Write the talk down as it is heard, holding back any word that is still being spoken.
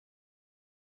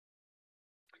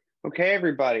Okay,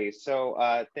 everybody.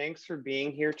 So thanks for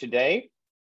being here today.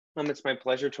 It's my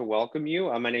pleasure to welcome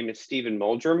you. My name is Stephen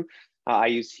Muldrum. I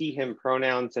use he, him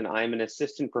pronouns, and I'm an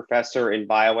assistant professor in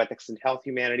bioethics and health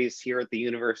humanities here at the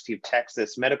University of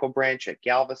Texas Medical Branch at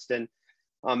Galveston.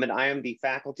 And I am the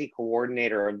faculty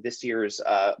coordinator of this year's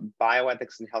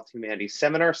Bioethics and Health Humanities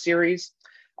seminar series.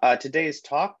 Today's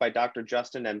talk by Dr.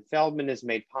 Justin M. Feldman is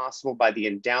made possible by the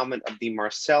endowment of the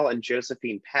Marcel and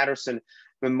Josephine Patterson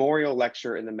Memorial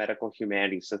Lecture in the Medical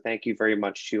Humanities. So thank you very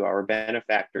much to our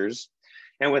benefactors.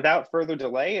 And without further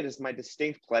delay, it is my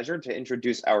distinct pleasure to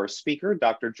introduce our speaker,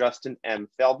 Dr. Justin M.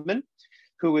 Feldman,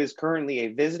 who is currently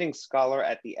a visiting scholar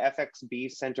at the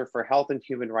FXB Center for Health and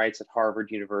Human Rights at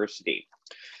Harvard University.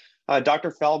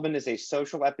 Dr. Feldman is a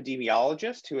social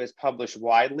epidemiologist who has published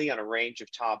widely on a range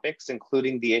of topics,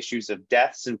 including the issues of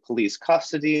deaths in police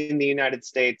custody in the United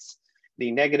States, the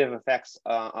negative effects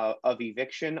of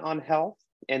eviction on health,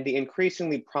 and the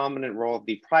increasingly prominent role of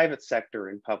the private sector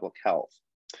in public health.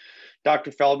 Dr.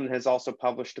 Feldman has also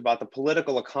published about the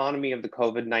political economy of the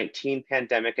COVID-19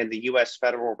 pandemic and the US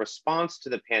federal response to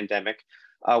the pandemic,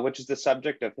 which is the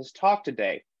subject of his talk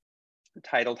today,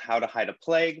 titled How to Hide a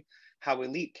Plague, How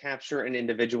Elite Capture and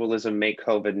Individualism Make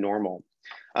COVID Normal.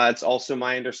 It's also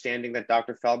my understanding that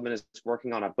Dr. Feldman is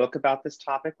working on a book about this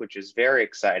topic, which is very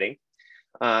exciting.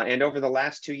 And over the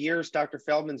last 2 years, Dr.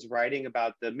 Feldman's writing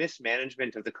about the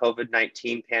mismanagement of the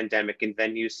COVID-19 pandemic in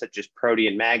venues such as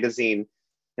Protean Magazine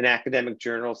and academic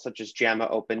journals such as JAMA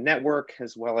Open Network,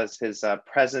 as well as his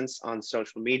presence on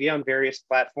social media on various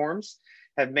platforms,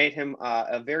 have made him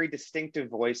a very distinctive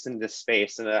voice in this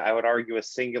space, and I would argue a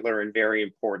singular and very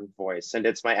important voice. And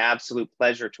it's my absolute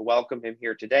pleasure to welcome him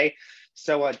here today.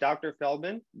 So Dr.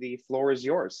 Feldman, the floor is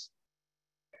yours.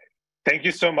 Thank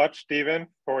you so much, Stephen,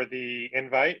 for the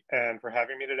invite and for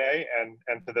having me today,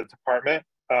 and to the department.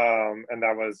 And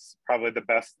that was probably the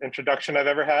best introduction I've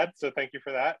ever had, so thank you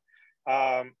for that.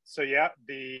 So yeah,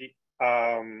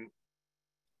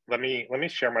 let me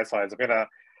share my slides. I'm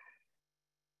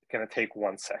gonna take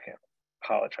 1 second.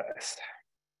 Apologize.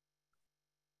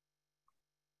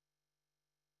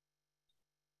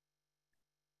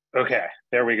 Okay,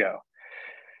 there we go.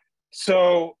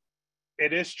 So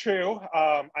it is true.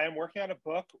 I am working on a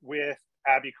book with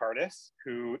Abby Cardis,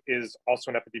 who is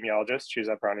also an epidemiologist. She's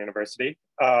at Brown University.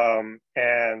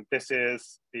 And this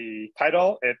is the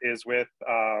title. It is with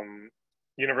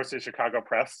University of Chicago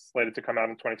Press, slated to come out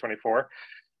in 2024.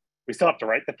 We still have to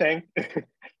write the thing.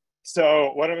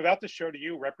 So what I'm about to show to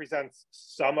you represents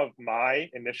some of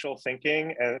my initial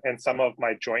thinking and some of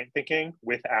my joint thinking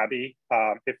with Abby.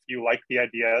 If you like the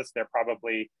ideas, they're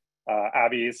probably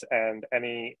Abby's, and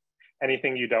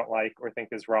anything you don't like or think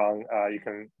is wrong, you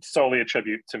can solely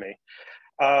attribute to me.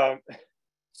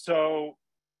 So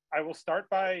I will start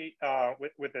by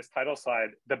with this title slide.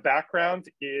 The background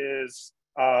is,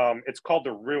 it's called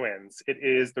The Ruins. It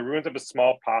is the ruins of a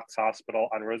smallpox hospital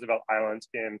on Roosevelt Island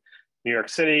in New York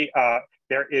City.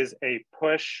 There is a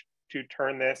push to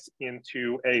turn this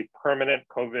into a permanent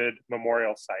COVID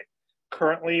memorial site.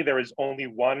 Currently, there is only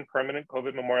one permanent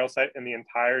COVID memorial site in the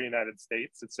entire United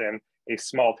States. It's in a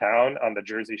small town on the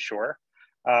Jersey Shore.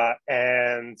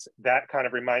 And that kind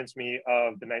of reminds me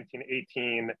of the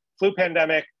 1918 flu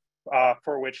pandemic,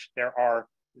 for which there are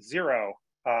zero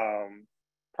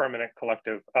permanent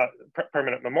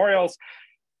memorials.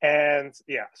 And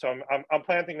yeah, so I'm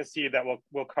planting a seed that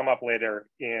will come up later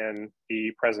in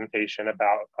the presentation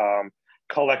about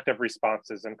collective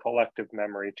responses and collective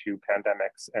memory to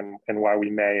pandemics, and why we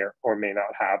may or may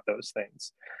not have those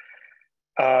things.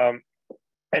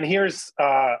 And here's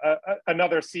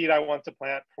another seed I want to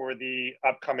plant for the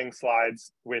upcoming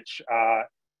slides, which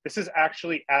this is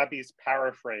actually Abby's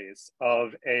paraphrase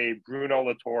of a Bruno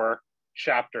Latour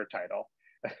chapter title.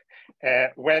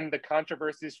 When the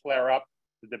controversies flare up,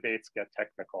 the debates get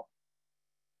technical.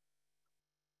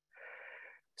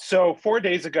 So 4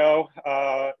 days ago,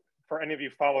 for any of you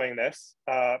following this,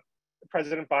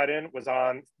 President Biden was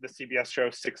on the CBS show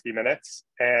 60 Minutes,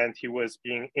 and he was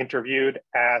being interviewed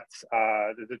at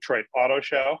the Detroit Auto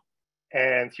Show.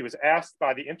 And he was asked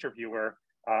by the interviewer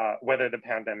whether the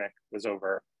pandemic was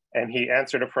over. And he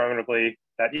answered affirmatively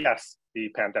that yes, the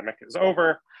pandemic is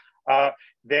over.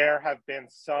 There's been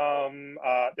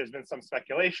some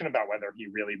speculation about whether he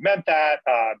really meant that.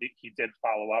 He did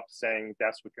follow up saying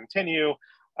deaths would continue.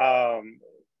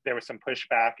 There was some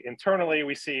pushback internally,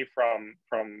 we see from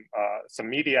some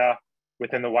media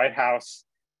within the White House,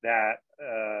 that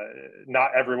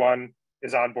not everyone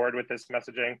is on board with this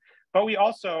messaging. But we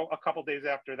also, a couple days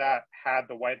after that, had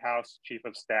the White House Chief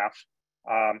of Staff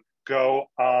go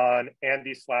on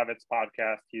Andy Slavitt's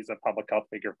podcast. He's a public health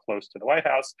figure close to the White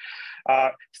House,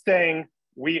 saying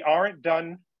we aren't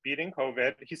done beating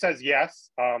COVID. He says, yes,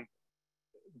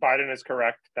 Biden is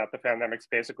correct that the pandemic's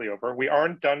basically over. We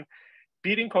aren't done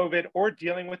beating COVID or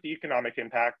dealing with the economic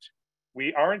impact.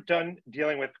 We aren't done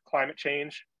dealing with climate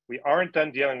change. We aren't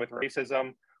done dealing with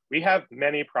racism. We have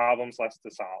many problems left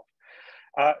to solve.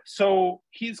 So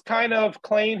he's kind of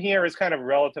claim here is kind of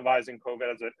relativizing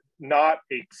COVID as a not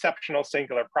exceptional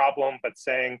singular problem, but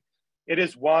saying it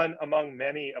is one among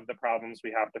many of the problems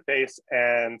we have to face.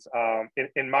 And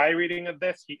in my reading of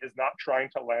this, he is not trying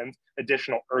to lend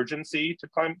additional urgency to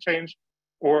climate change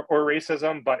or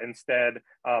racism, but instead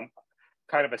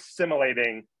kind of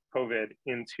assimilating COVID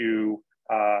into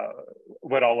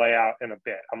what I'll lay out in a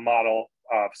bit, a model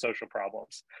of social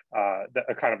problems,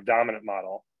 a kind of dominant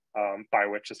model by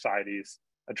which societies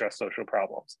address social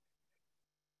problems.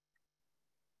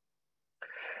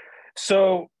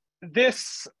 So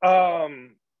this,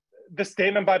 the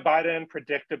statement by Biden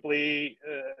predictably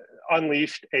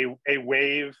unleashed a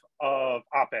wave of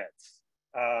op-eds,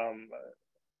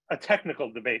 a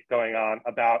technical debate going on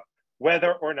about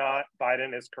whether or not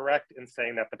Biden is correct in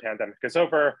saying that the pandemic is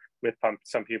over, with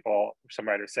some people, some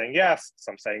writers saying yes,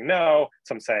 some saying no,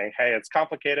 some saying, hey, it's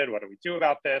complicated, what do we do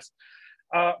about this?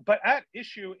 But at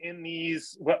issue in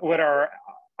these, what are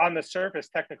on the surface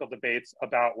technical debates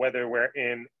about whether we're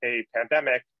in a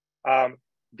pandemic,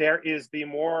 there is the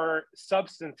more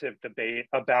substantive debate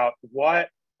about what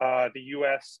the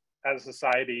US as a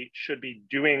society should be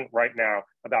doing right now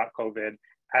about COVID,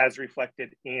 as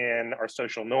reflected in our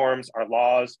social norms, our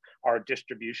laws, our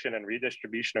distribution and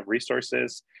redistribution of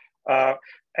resources.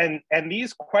 And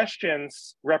these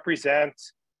questions represent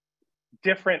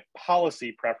different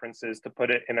policy preferences, to put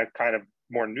it in a kind of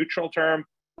more neutral term,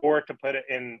 or to put it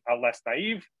in a less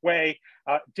naive way,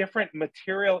 different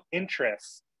material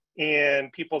interests in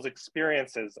people's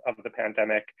experiences of the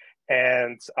pandemic.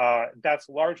 And that's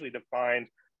largely defined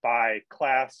by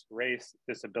class, race,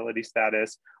 disability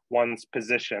status, one's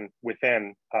position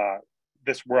within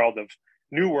this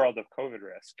new world of COVID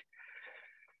risk.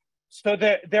 So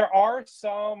there are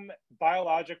some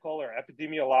biological or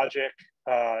epidemiologic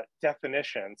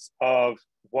definitions of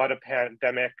what a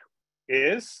pandemic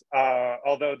is,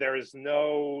 although there is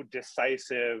no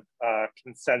decisive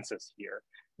consensus here.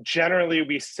 Generally,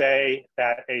 we say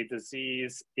that a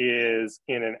disease is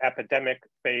in an epidemic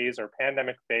phase or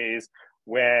pandemic phase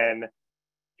when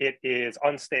it is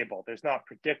unstable. There's not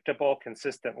predictable,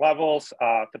 consistent levels.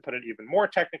 To put it even more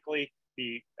technically,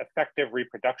 the effective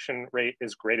reproduction rate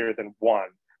is greater than 1.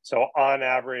 So on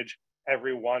average,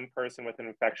 every one person with an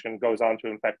infection goes on to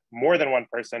infect more than one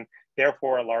person.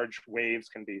 Therefore, large waves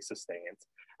can be sustained.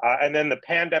 And then the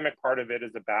pandemic part of it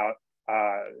is about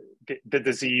the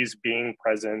disease being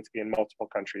present in multiple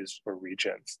countries or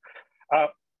regions.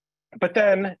 But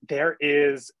then there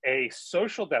is a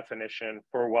social definition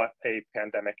for what a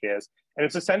pandemic is. And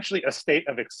it's essentially a state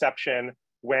of exception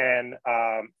when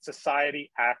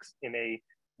society acts in a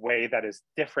way that is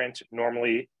different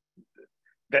normally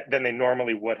than they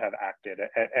normally would have acted.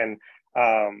 And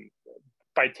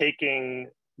by taking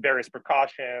various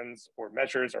precautions or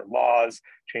measures or laws,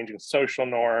 changing social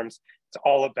norms, it's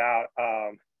all about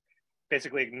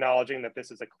basically acknowledging that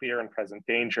this is a clear and present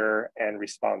danger and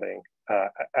responding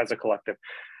as a collective.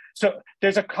 So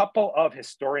there's a couple of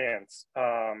historians,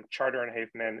 Charter and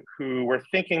Hafman, who were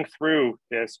thinking through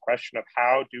this question of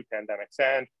how do pandemics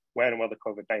end? When will the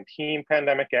COVID-19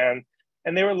 pandemic end?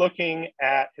 And they were looking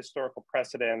at historical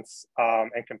precedents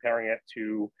and comparing it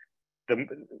to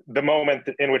the moment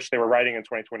in which they were writing in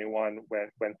 2021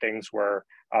 when things were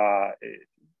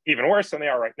even worse than they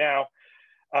are right now.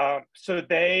 So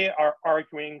they are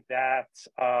arguing that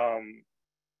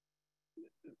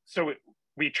so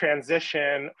we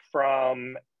transition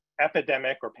from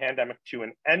epidemic or pandemic to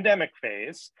an endemic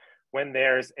phase when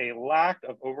there's a lack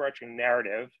of overarching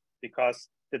narrative because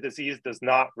the disease does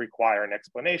not require an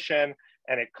explanation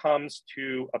and it comes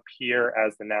to appear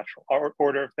as the natural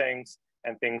order of things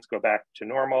and things go back to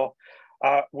normal.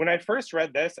 When I first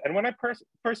read this, and when I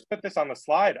first put this on the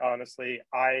slide, honestly,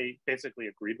 I basically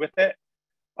agreed with it.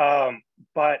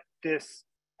 But this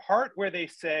part where they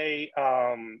say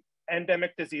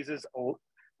endemic diseases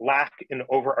lack an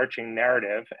overarching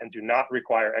narrative and do not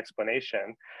require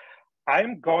explanation,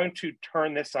 I'm going to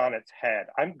turn this on its head.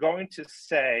 I'm going to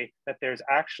say that there's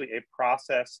actually a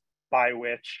process by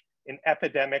which an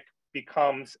epidemic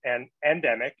becomes an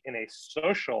endemic in a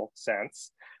social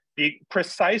sense,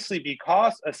 precisely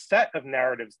because a set of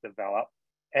narratives develop,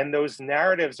 and those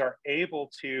narratives are able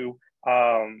to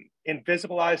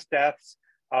invisibilize deaths,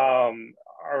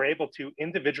 are able to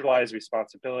individualize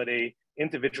responsibility,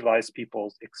 individualize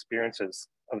people's experiences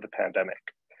of the pandemic.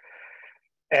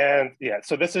 And yeah,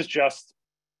 so this is just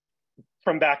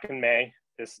from back in May,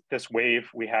 this wave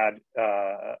we had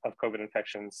of COVID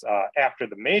infections after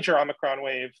the major Omicron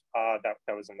wave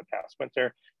that was in the past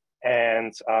winter,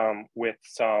 and with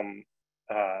some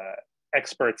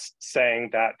experts saying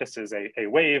that this is a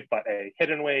wave, but a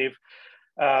hidden wave.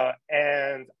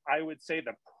 And I would say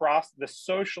the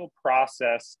social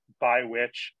process by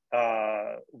which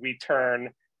we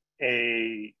turn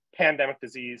a pandemic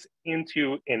disease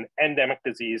into an endemic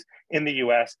disease in the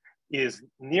US is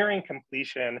nearing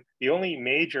completion. The only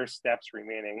major steps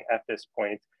remaining at this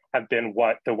point have been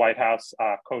what the White House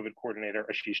COVID coordinator,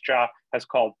 Ashish Jha, has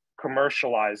called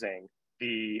commercializing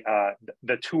the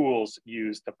tools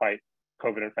used to fight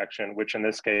COVID infection, which in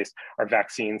this case are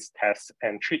vaccines, tests,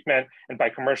 and treatment. And by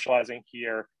commercializing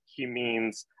here, he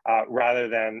means rather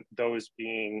than those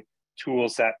being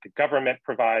tools that the government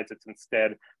provides, it's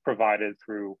instead provided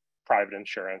through private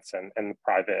insurance and the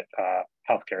private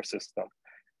healthcare system.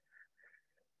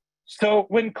 So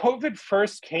when COVID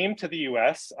first came to the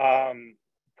US,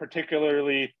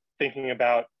 particularly thinking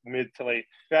about mid to late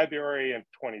February of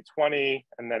 2020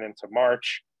 and then into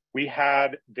March, we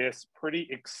had this pretty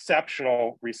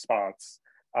exceptional response,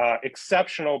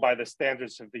 exceptional by the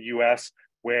standards of the US,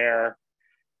 where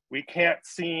we can't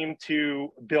seem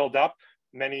to build up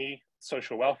many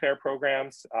social welfare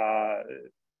programs.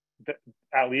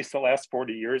 At least the last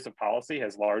 40 years of policy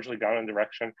has largely gone in the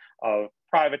direction of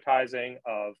privatizing,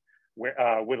 of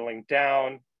whittling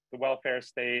down the welfare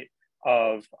state,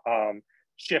 of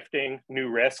shifting new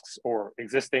risks or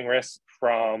existing risks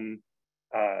from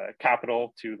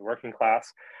capital to the working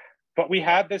class. But we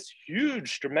had this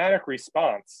huge dramatic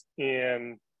response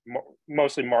in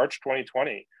mostly March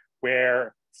 2020,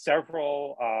 where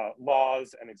several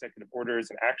laws and executive orders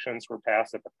and actions were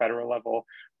passed at the federal level.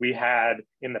 We had,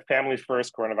 in the Family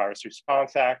First Coronavirus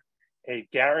Response Act, a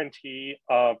guarantee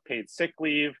of paid sick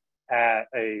leave at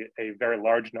a very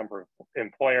large number of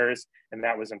employers, and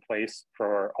that was in place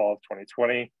for all of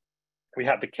 2020. We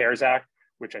had the CARES Act,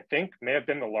 which I think may have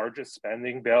been the largest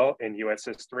spending bill in US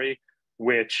history,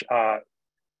 which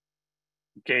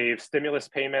gave stimulus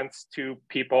payments to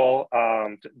people,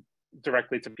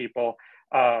 directly to people.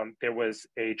 There was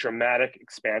a dramatic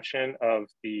expansion of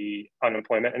the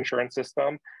unemployment insurance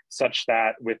system, such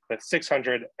that with the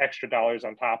 $600 extra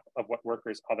on top of what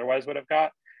workers otherwise would have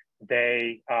got,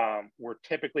 they were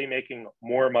typically making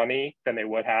more money than they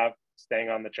would have staying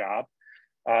on the job.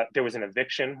 There was an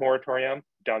eviction moratorium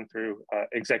done through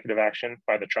executive action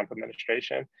by the Trump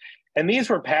administration. And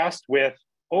these were passed with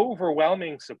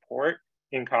overwhelming support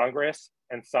in Congress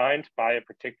and signed by a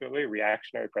particularly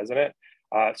reactionary president.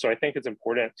 So I think it's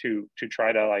important to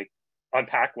try to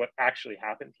unpack what actually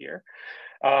happened here.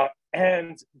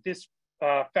 And this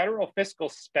federal fiscal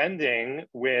spending,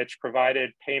 which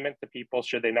provided payment to people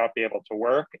should they not be able to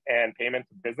work, and payment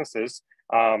to businesses,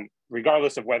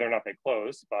 regardless of whether or not they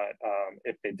closed, but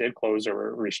if they did close or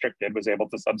were restricted, was able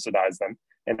to subsidize them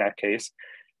in that case.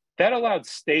 That allowed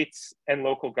states and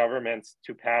local governments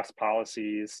to pass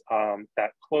policies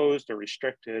that closed or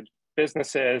restricted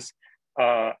businesses.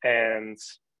 And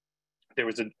there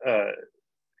was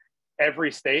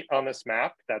every state on this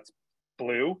map that's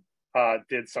blue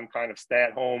did some kind of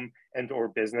stay-at-home and or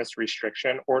business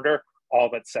restriction order, all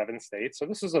but 7 states. So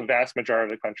this is a vast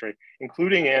majority of the country,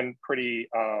 including in pretty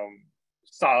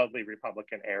solidly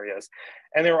Republican areas.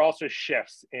 And there were also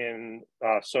shifts in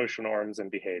social norms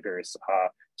and behaviors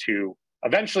to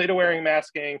eventually to wearing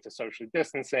masking, to social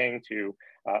distancing, to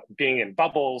being in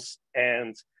bubbles,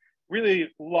 and really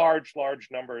large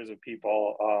numbers of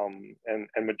people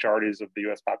and majorities of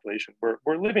the US population were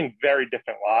living very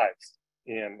different lives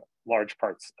in large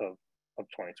parts of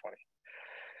 2020.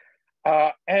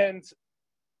 And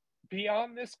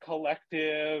beyond this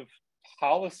collective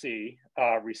policy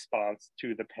response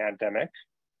to the pandemic,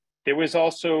 there was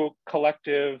also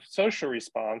collective social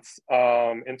response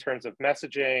in terms of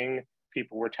messaging.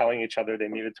 People were telling each other they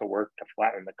needed to work to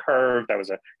flatten the curve. That was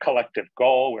a collective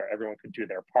goal where everyone could do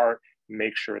their part,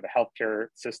 make sure the healthcare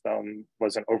system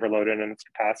wasn't overloaded in its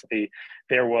capacity.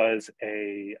 There was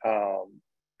a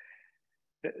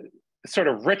sort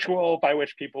of ritual by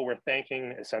which people were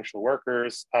thanking essential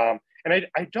workers. And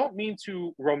I don't mean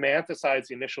to romanticize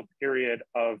the initial period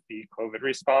of the COVID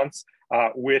response,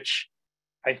 which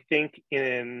I think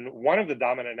in one of the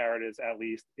dominant narratives, at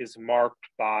least, is marked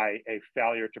by a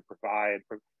failure to provide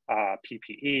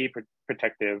PPE,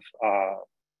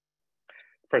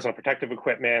 personal protective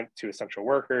equipment to essential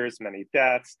workers, many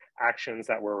deaths, actions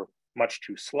that were much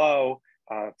too slow.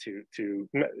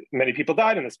 Many people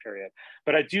died in this period,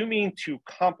 but I do mean to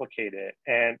complicate it,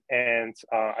 and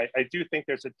I do think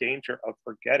there's a danger of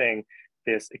forgetting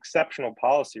this exceptional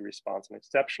policy response, an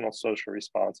exceptional social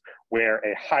response, where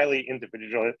a highly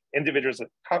individualist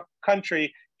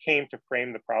country came to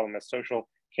frame the problem as social,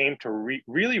 came to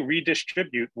really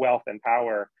redistribute wealth and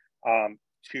power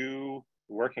to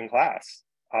the working class,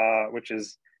 which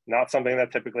is not something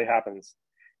that typically happens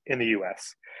in the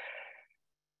US.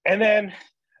 And then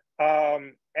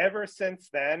ever since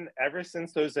then, ever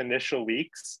since those initial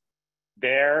weeks,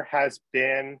 there has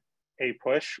been a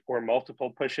push or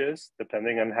multiple pushes,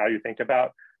 depending on how you think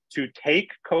about, to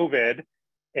take COVID,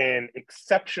 an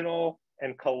exceptional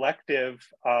and collective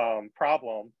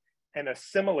problem, and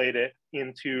assimilate it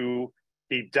into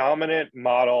the dominant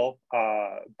model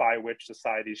by which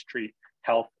societies treat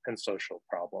health and social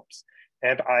problems.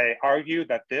 And I argue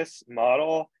that this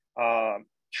model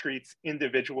treats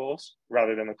individuals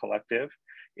rather than the collective.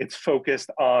 It's focused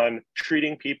on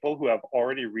treating people who have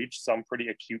already reached some pretty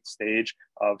acute stage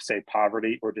of, say,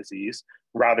 poverty or disease,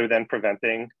 rather than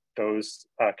preventing those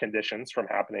conditions from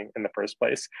happening in the first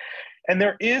place. And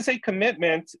there is a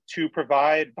commitment to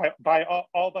provide, by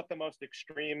all but the most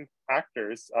extreme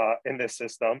actors in this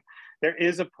system, there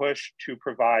is a push to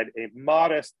provide a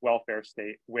modest welfare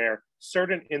state where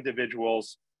certain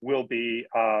individuals will be,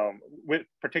 with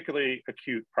particularly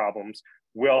acute problems,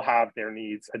 will have their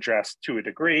needs addressed to a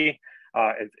degree.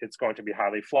 It's going to be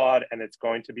highly flawed, and it's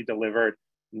going to be delivered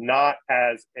not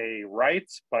as a right,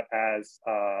 but as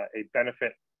a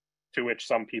benefit to which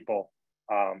some people,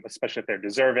 especially if they're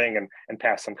deserving and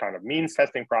pass some kind of means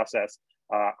testing process,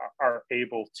 are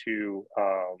able to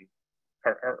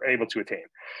attain.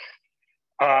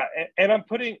 And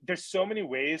there's so many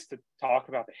ways to talk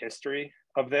about the history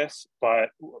of this, but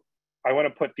I want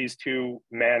to put these two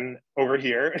men over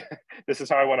here. This is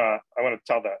how I want to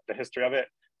tell the history of it.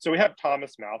 So we have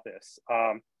Thomas Malthus.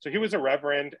 So he was a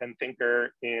reverend and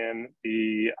thinker in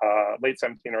the late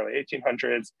 1700s, early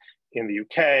 1800s in the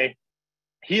UK.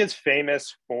 He is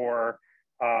famous for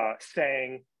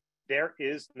saying, there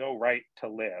is no right to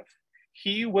live.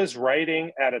 He was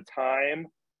writing at a time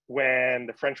when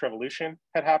the French Revolution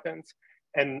had happened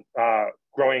and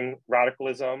growing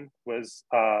radicalism was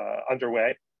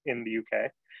underway in the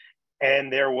UK.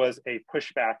 And there was a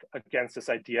pushback against this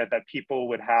idea that people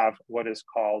would have what is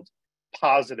called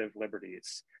positive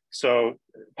liberties. So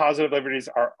positive liberties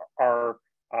are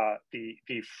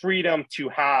the freedom to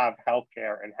have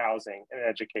healthcare and housing and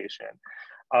education.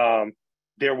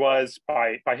 There was,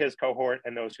 by his cohort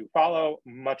and those who follow,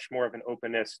 much more of an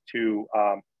openness to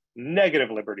negative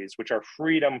liberties, which are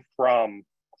freedom from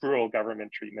cruel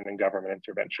government treatment and government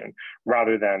intervention,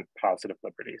 rather than positive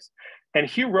liberties. And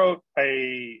he wrote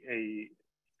a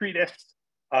treatise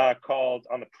called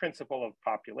On the Principle of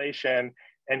Population,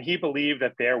 and he believed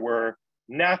that there were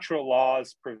natural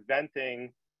laws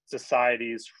preventing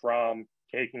societies from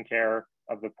taking care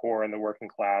of the poor and the working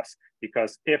class,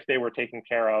 because if they were taken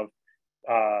care of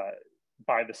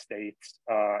by the state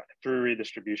through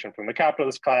redistribution from the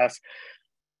capitalist class,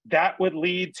 that would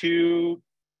lead to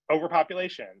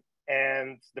overpopulation.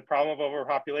 And the problem of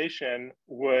overpopulation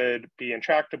would be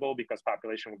intractable because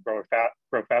population would grow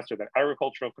faster than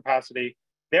agricultural capacity.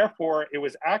 Therefore, it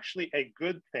was actually a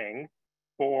good thing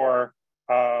for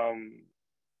poor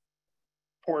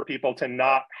people to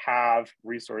not have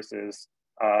resources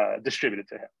distributed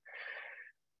to him.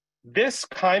 This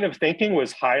kind of thinking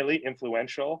was highly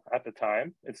influential at the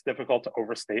time. It's difficult to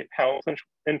overstate how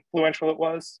influential it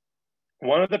was.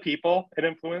 One of the people it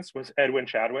influenced was Edwin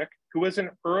Chadwick, who was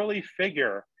an early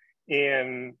figure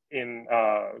in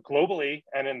globally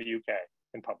and in the UK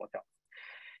in public health.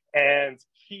 And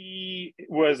he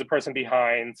was the person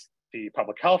behind the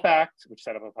Public Health Act, which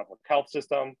set up a public health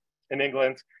system in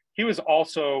England. He was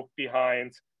also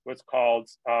behind what's called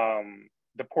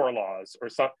the Poor Laws, or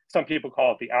some people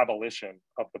call it the abolition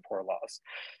of the Poor Laws.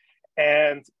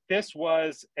 And this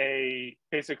was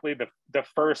basically the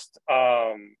first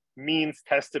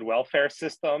means-tested welfare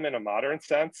system in a modern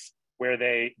sense, where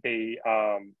they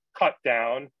cut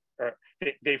down, or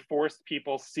they forced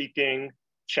people seeking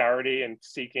charity and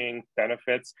seeking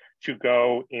benefits to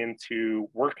go into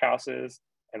workhouses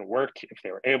and work if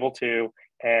they were able to.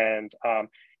 And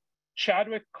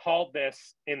Chadwick called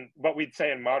this, in what we'd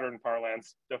say in modern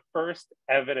parlance, the first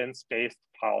evidence-based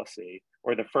policy,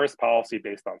 or the first policy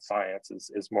based on science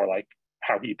is more like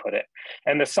how he put it.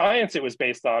 And the science it was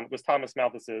based on was Thomas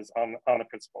Malthus's on the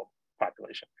principle of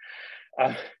population.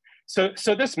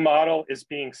 So this model is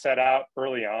being set out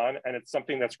early on, and it's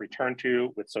something that's returned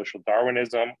to with social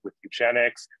Darwinism, with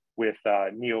eugenics, with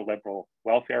neoliberal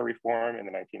welfare reform in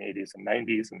the 1980s and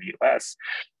 90s in the US.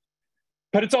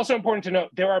 But it's also important to note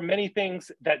there are many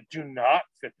things that do not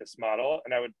fit this model.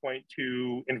 And I would point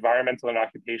to environmental and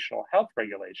occupational health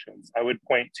regulations. I would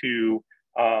point to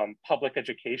public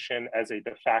education as a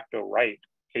de facto right,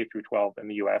 K through 12 in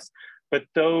the US. But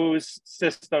those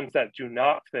systems that do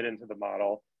not fit into the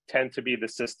model tend to be the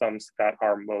systems that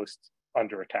are most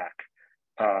under attack.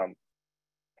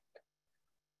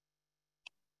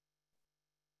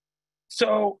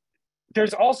 So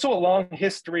there's also a long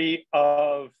history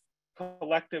of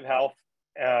collective health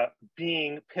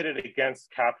being pitted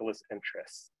against capitalist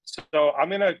interests. So I'm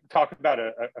going to talk about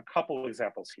a couple of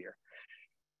examples here.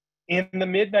 In the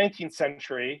mid-19th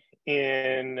century,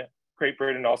 in Great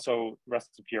Britain, also the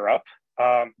rest of Europe,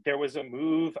 there was a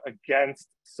move against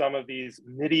some of these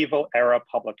medieval era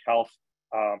public health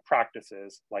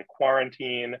practices like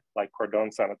quarantine, like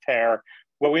cordon sanitaire,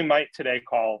 what we might today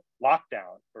call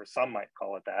lockdown, or some might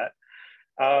call it that.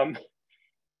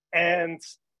 And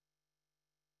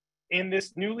in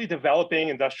this newly developing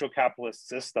industrial capitalist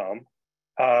system,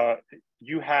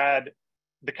 you had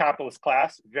the capitalist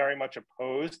class very much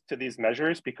opposed to these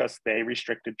measures because they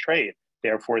restricted trade,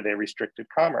 therefore they restricted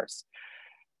commerce.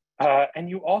 And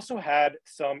you also had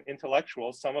some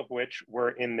intellectuals, some of which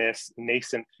were in this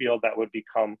nascent field that would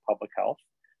become public health,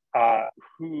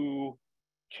 who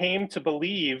came to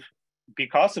believe,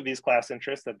 because of these class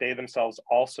interests that they themselves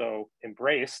also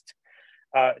embraced,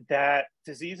 that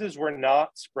diseases were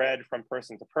not spread from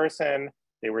person to person.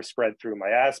 They were spread through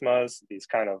miasmas, these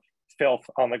kind of filth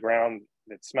on the ground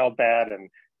that smelled bad, and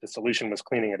the solution was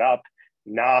cleaning it up,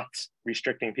 not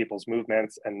restricting people's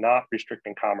movements and not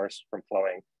restricting commerce from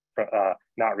flowing,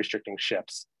 not restricting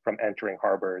ships from entering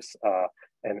harbors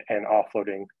and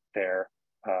offloading their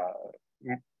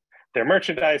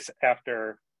merchandise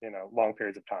after long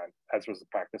periods of time, as was the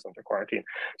practice under quarantine.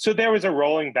 So there was a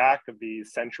rolling back of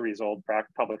these centuries-old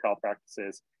public health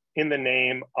practices in the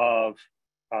name of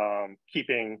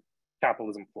keeping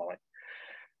capitalism flowing.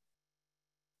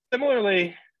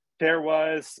 Similarly, there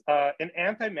was an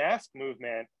anti-mask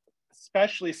movement,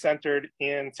 especially centered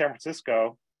in San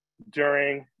Francisco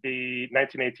during the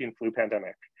 1918 flu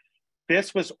pandemic.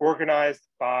 This was organized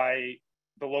by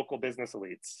the local business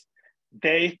elites.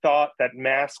 They thought that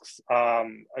masks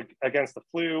against the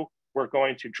flu were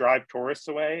going to drive tourists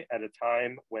away at a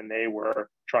time when they were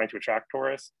trying to attract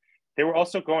tourists. They were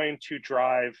also going to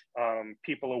drive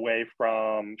people away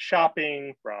from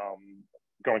shopping, from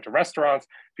going to restaurants,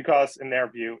 because in their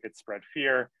view, it spread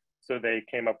fear. So they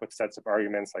came up with sets of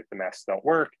arguments like the masks don't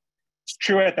work. It's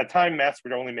true at that time, masks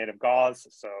were only made of gauze,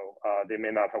 so they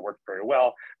may not have worked very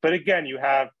well. But again, you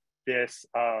have this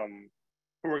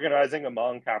organizing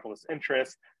among capitalist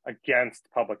interests against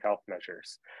public health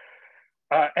measures.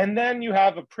 And then you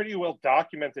have a pretty well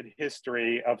documented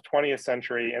history of 20th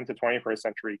century into 21st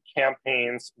century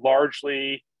campaigns,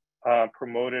 largely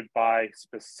promoted by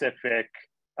specific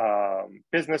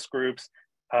business groups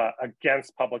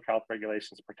against public health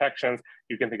regulations and protections.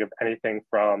 You can think of anything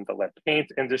from the lead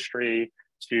paint industry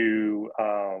to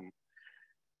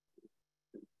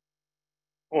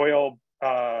oil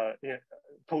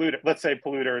let's say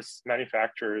polluters,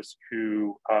 manufacturers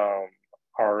who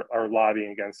are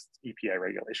lobbying against EPA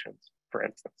regulations, for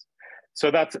instance.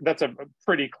 So that's a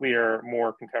pretty clear,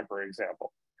 more contemporary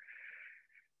example.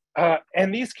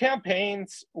 And these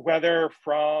campaigns, whether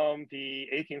from the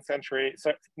 18th century,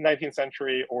 19th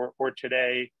century, or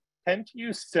today, tend to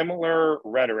use similar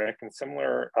rhetoric and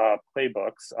similar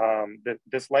playbooks.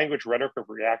 This language rhetoric of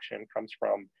reaction comes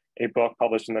from a book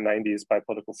published in the 90s by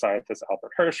political scientist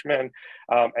Albert Hirschman.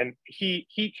 And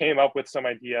he came up with some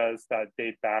ideas that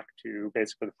date back to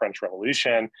basically the French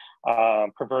Revolution,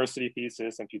 perversity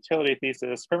thesis and futility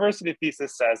thesis. Perversity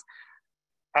thesis says,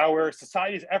 our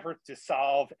society's efforts to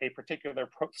solve a particular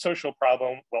social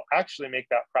problem will actually make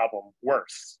that problem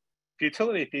worse.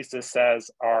 Futility thesis says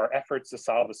our efforts to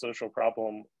solve a social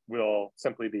problem will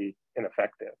simply be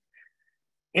ineffective.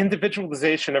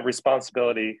 Individualization of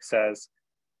responsibility says,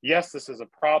 yes, this is a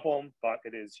problem, but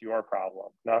it is your problem,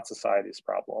 not society's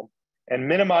problem. And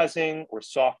minimizing or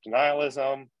soft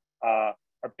denialism are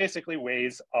basically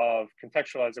ways of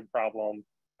contextualizing problem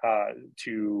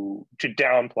to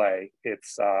downplay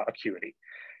its acuity.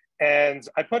 And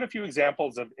I put a few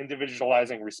examples of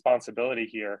individualizing responsibility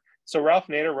here. So Ralph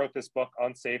Nader wrote this book,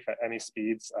 Unsafe at Any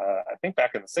Speeds, I think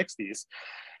back in the 60s.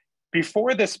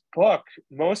 Before this book,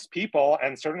 most people,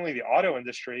 and certainly the auto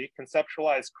industry,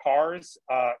 conceptualized car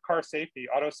safety,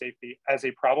 auto safety, as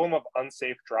a problem of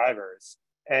unsafe drivers.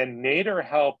 And Nader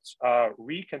helped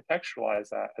recontextualize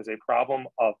that as a problem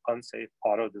of unsafe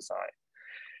auto design.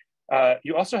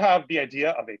 You also have the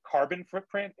idea of a carbon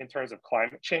footprint in terms of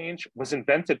climate change was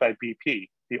invented by BP,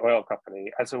 the oil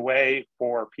company, as a way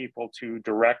for people to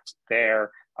direct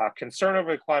their concern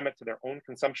over the climate to their own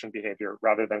consumption behavior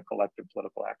rather than collective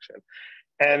political action.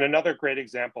 And another great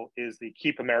example is the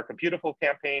Keep America Beautiful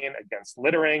campaign against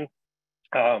littering,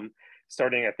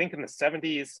 starting, I think, in the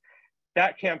 70s.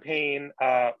 That campaign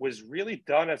was really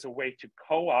done as a way to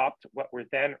co-opt what were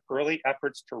then early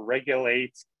efforts to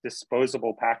regulate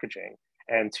disposable packaging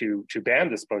and to ban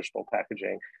disposable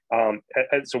packaging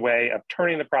as a way of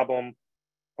turning the problem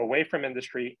away from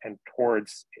industry and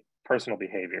towards personal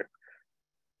behavior.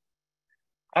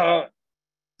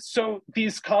 So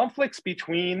these conflicts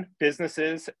between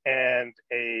businesses and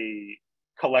a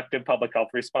collective public health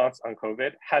response on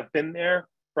COVID have been there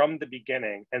from the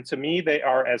beginning. And to me, they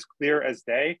are as clear as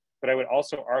day, but I would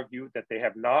also argue that they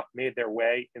have not made their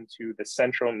way into the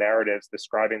central narratives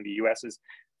describing the US's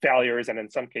failures and in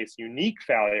some cases unique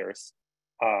failures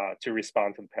to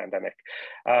respond to the pandemic.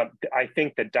 I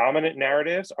think the dominant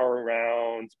narratives are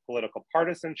around political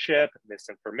partisanship,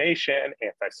 misinformation,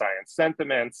 anti-science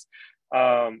sentiments,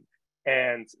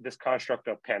 and this construct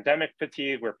of pandemic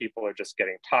fatigue, where people are just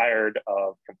getting tired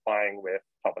of complying with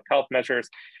public health measures.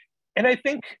 And I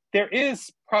think there is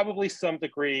probably some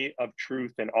degree of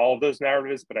truth in all of those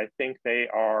narratives, but I think they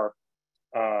are,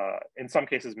 in some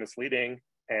cases, misleading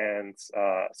and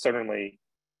certainly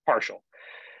partial.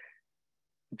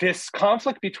 This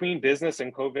conflict between business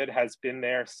and COVID has been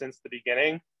there since the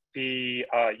beginning. The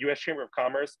US Chamber of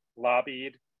Commerce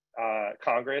lobbied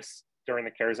Congress during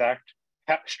the CARES Act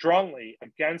strongly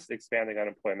against expanding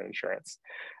unemployment insurance.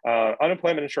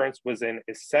 Unemployment insurance was an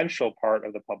essential part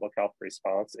of the public health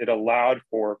response. It allowed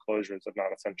for closures of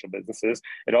non-essential businesses.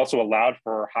 It also allowed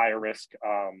for higher risk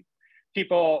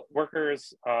people,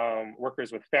 workers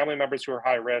with family members who are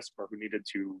high risk or who needed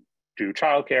to do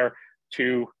childcare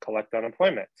to collect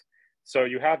unemployment. So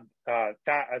you have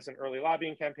that as an early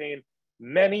lobbying campaign.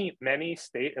 Many, many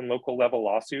state and local level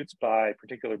lawsuits by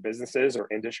particular businesses or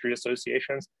industry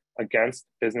associations against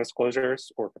business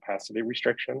closures or capacity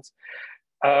restrictions.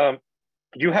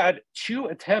 You had 2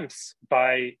 attempts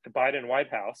by the Biden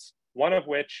White House, one of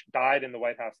which died in the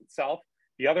White House itself,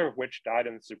 the other of which died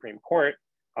in the Supreme Court,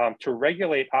 to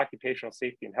regulate occupational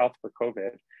safety and health for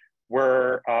COVID,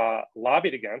 were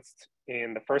lobbied against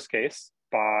in the first case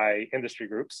by industry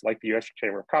groups like the US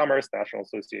Chamber of Commerce, National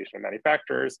Association of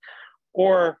Manufacturers,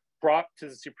 or brought to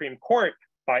the Supreme Court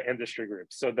by industry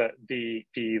groups. So the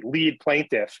lead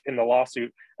plaintiff in the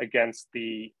lawsuit against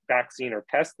the vaccine or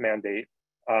test mandate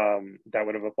that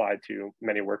would have applied to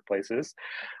many workplaces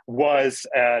was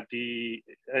the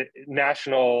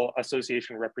National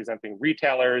Association representing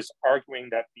retailers, arguing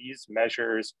that these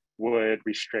measures would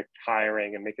restrict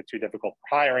hiring and make it too difficult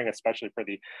for hiring, especially for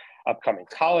the upcoming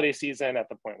holiday season at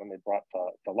the point when they brought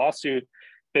the lawsuit.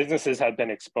 Businesses had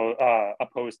been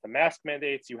opposed to mask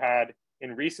mandates. You had,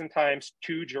 in recent times,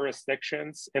 2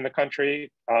 jurisdictions in the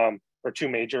country, or 2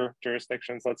 major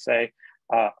jurisdictions, let's say,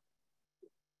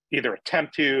 either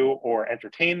attempt to or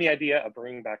entertain the idea of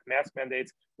bringing back mask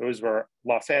mandates. Those were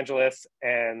Los Angeles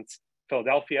and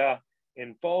Philadelphia.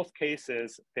 In both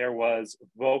cases, there was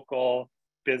vocal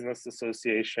business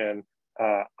association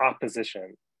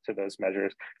opposition to those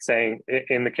measures, saying,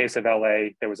 in the case of LA,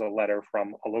 there was a letter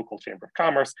from a local chamber of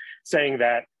commerce saying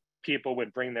that people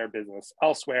would bring their business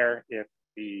elsewhere if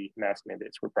the mask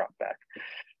mandates were brought back.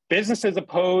 Businesses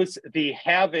oppose the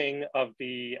halving of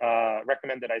the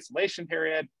recommended isolation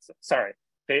period. Sorry,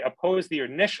 they oppose the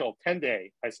initial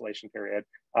 10-day isolation period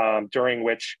during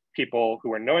which people who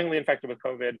were knowingly infected with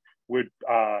COVID would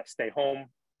stay home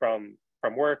from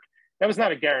work. That was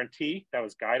not a guarantee, that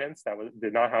was guidance,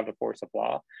 did not have the force of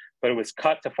law, but it was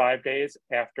cut to 5 days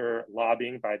after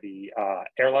lobbying by the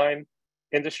airline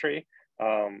industry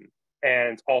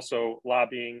and also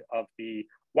lobbying of the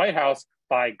White House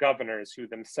by governors who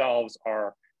themselves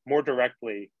are more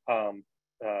directly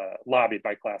lobbied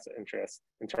by class interests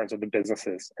in terms of the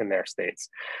businesses in their states.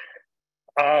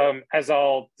 As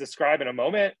I'll describe in a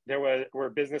moment, there were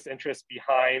business interests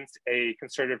behind a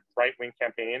concerted right-wing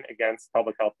campaign against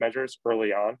public health measures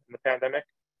early on in the pandemic.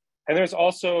 And there's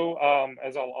also,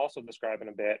 as I'll also describe in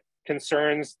a bit,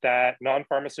 concerns that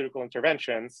non-pharmaceutical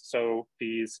interventions, so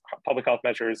these public health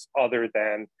measures other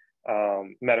than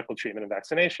medical treatment and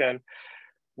vaccination,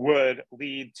 would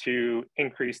lead to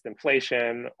increased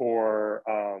inflation or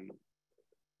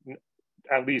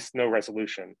at least no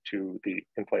resolution to the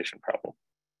inflation problem.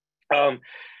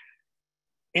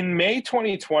 In May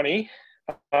 2020,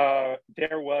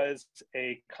 there was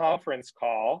a conference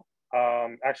call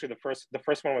actually the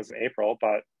first one was in April,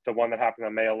 but the one that happened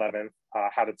on May 11th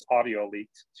had its audio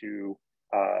leaked to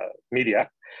media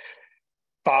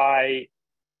by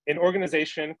an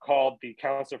organization called the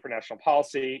Council for National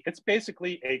Policy. It's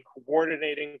basically a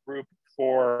coordinating group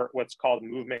for what's called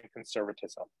movement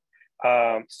conservatism.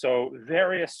 So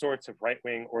various sorts of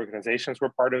right-wing organizations were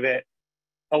part of it,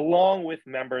 along with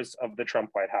members of the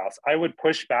Trump White House. I would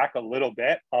push back a little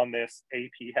bit on this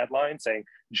AP headline saying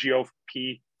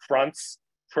GOP fronts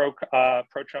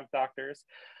pro-Trump doctors.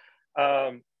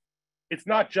 It's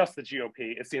not just the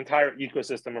GOP; it's the entire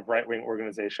ecosystem of right-wing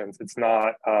organizations. It's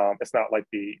not like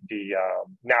the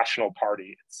National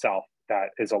Party itself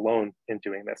that is alone in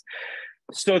doing this.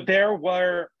 So there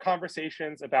were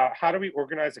conversations about how do we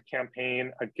organize a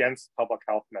campaign against public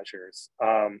health measures,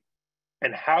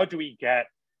 and how do we get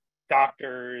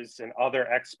doctors and other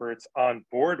experts on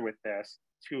board with this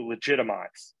to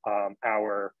legitimize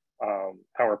our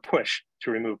push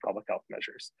to remove public health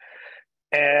measures.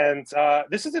 And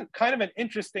this is kind of an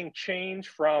interesting change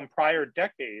from prior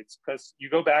decades, because you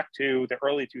go back to the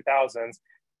early 2000s,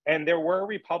 and there were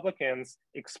Republicans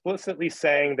explicitly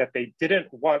saying that they didn't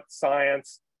want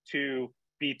science to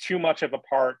be too much of a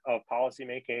part of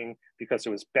policymaking because it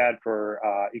was bad for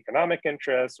economic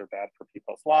interests or bad for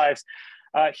people's lives.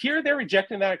 Here, they're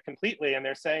rejecting that completely, and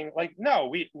they're saying, like, no,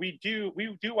 we do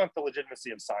want the legitimacy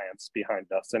of science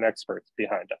behind us and experts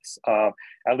behind us,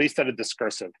 at least at a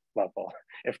discursive level,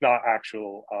 if not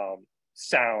actual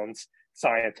sound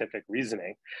scientific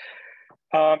reasoning.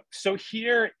 So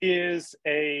here is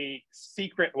a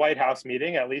secret White House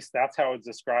meeting. At least that's how it's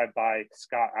described by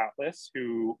Scott Atlas,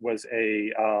 who was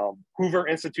a Hoover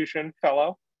Institution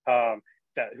fellow.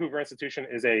 That Hoover Institution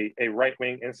is a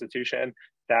right-wing institution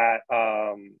that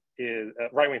is a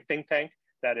right-wing think tank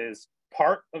that is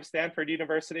part of Stanford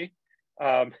University.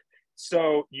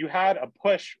 So you had a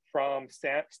push from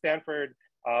Stanford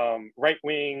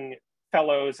right-wing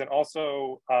fellows and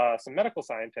also some medical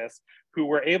scientists who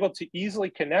were able to easily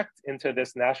connect into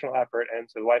this national effort and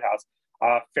to the White House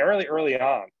fairly early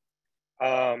on.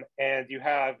 And you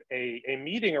have a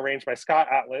meeting arranged by Scott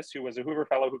Atlas, who was a Hoover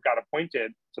Fellow who got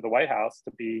appointed to the White House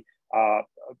to be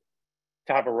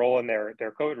to have a role in their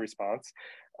COVID response.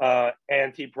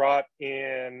 And he brought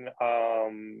in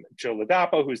Joe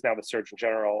Ladapo, who's now the Surgeon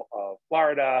General of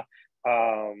Florida,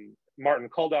 Martin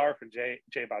Kulldorff and Jay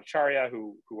Bhattacharya,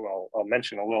 who I'll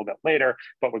mention a little bit later,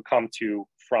 but would come to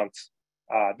front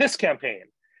this campaign.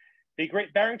 The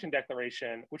Great Barrington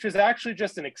Declaration, which is actually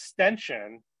just an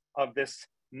extension of this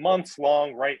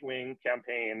months-long right-wing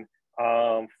campaign,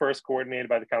 first coordinated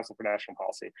by the Council for National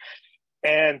Policy.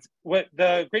 And what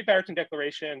the Great Barrington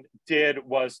Declaration did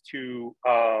was to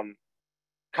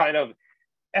kind of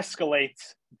escalate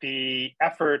the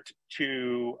effort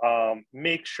to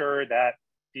make sure that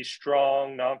these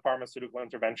strong non-pharmaceutical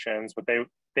interventions, what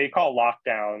they call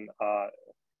lockdown,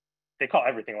 they call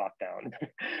everything lockdown.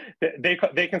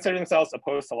 they consider themselves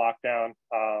opposed to lockdown,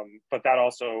 but that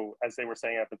also, as they were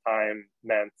saying at the time,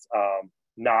 meant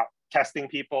not testing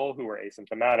people who were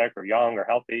asymptomatic or young or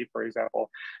healthy, for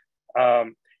example.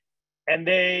 And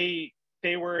they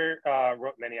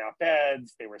wrote many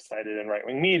op-eds. They were cited in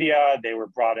right-wing media. They were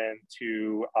brought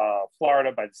into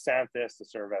Florida by DeSantis to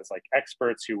serve as like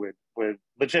experts who would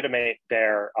legitimate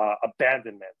their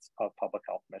abandonment of public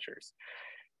health measures.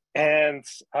 And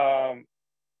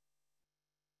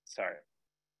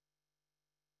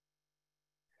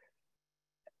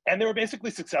and they were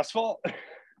basically successful.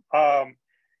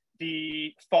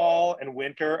 The fall and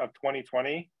winter of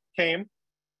 2020 came,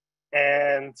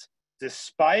 and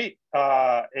despite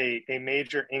a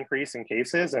major increase in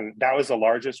cases, and that was the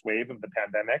largest wave of the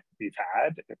pandemic we've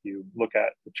had. If you look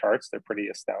at the charts, they're pretty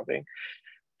astounding.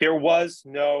 There was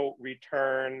no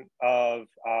return of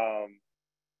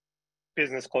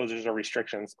business closures or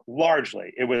restrictions.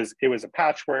 Largely, it was a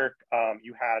patchwork.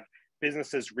 You had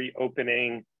businesses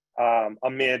reopening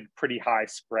amid pretty high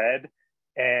spread,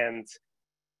 and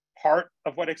part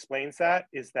of what explains that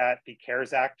is that the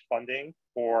CARES Act funding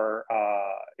for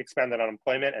expanded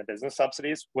unemployment and business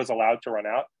subsidies was allowed to run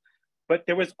out. But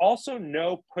there was also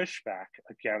no pushback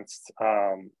against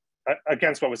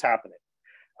what was happening.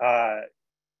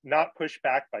 Not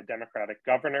pushback by Democratic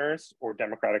governors or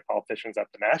Democratic politicians at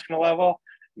the national level,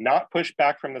 not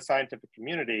pushback from the scientific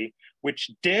community, which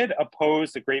did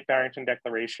oppose the Great Barrington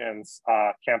Declaration's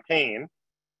campaign,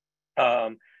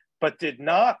 but did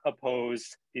not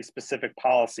oppose the specific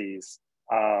policies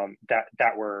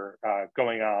that were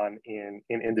going on in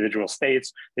individual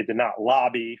states. They did not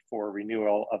lobby for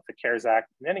renewal of the CARES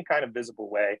Act in any kind of visible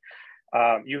way.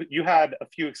 You had a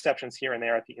few exceptions here and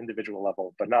there at the individual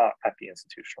level, but not at the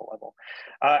institutional level.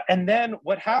 And then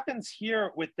what happens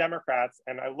here with Democrats,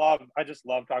 and I just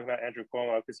love talking about Andrew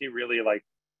Cuomo because he really like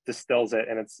distills it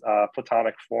in its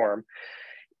platonic form,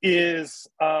 is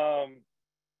a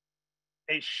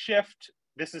shift.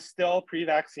 This is still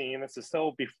pre-vaccine. This is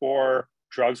still before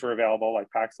drugs were available, like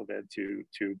Paxlovid,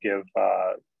 to give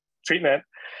treatment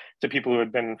to people who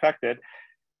had been infected.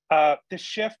 The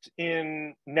shift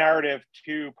in narrative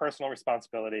to personal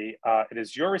responsibility. It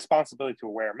is your responsibility to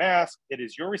wear a mask. It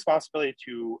is your responsibility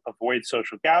to avoid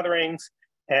social gatherings.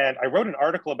 And I wrote an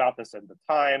article about this at the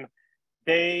time.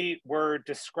 They were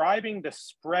describing the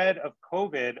spread of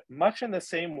COVID much in the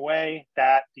same way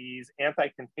that these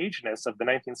anti-contagionists of the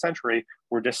 19th century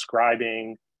were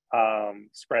describing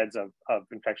spreads of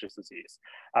infectious disease,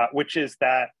 which is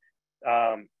that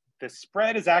the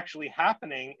spread is actually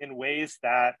happening in ways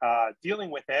that dealing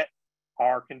with it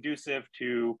are conducive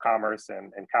to commerce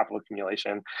and capital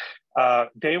accumulation.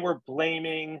 They were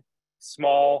blaming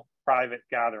small private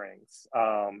gatherings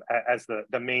as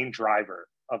the main driver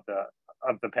of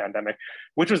the pandemic,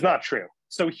 which was not true.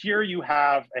 So here you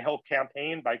have a whole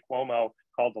campaign by Cuomo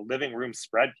called the Living Room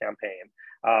Spread campaign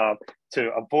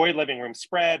to avoid living room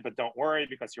spread, but don't worry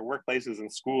because your workplaces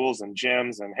and schools and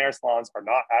gyms and hair salons are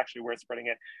not actually where it's spreading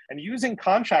it. And using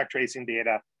contact tracing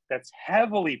data that's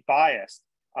heavily biased,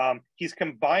 he's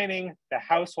combining the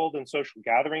household and social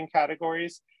gathering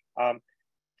categories.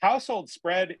 Household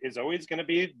spread is always going to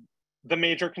be the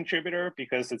major contributor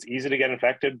because it's easy to get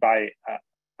infected by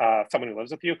someone who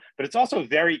lives with you, but it's also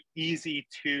very easy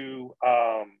to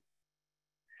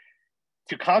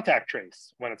contact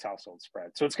trace when it's household spread.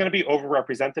 So it's going to be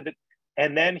overrepresented.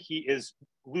 And then he is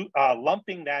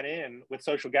lumping that in with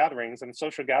social gatherings, and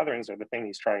social gatherings are the thing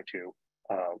he's trying to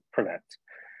prevent.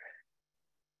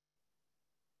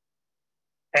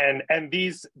 And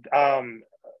these,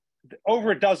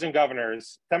 over a dozen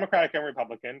governors, Democratic and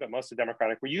Republican, but mostly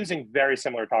Democratic, were using very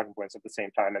similar talking points at the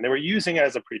same time. And they were using it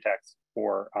as a pretext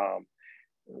for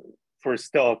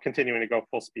still continuing to go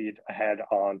full speed ahead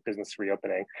on business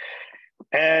reopening.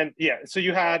 And yeah, so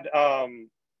you had,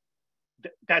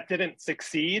 that didn't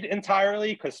succeed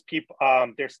entirely because people,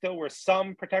 there still were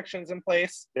some protections in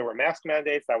place. There were mask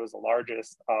mandates. That was the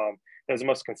largest, that was the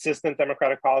most consistent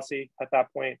Democratic policy at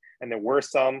that point. And there were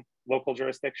some local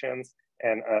jurisdictions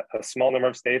and a small number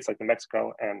of states like New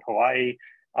Mexico and Hawaii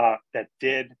that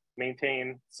did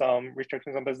maintain some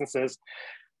restrictions on businesses.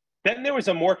 Then there was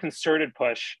a more concerted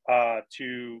push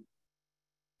to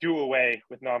do away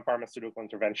with non-pharmaceutical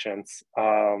interventions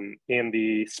in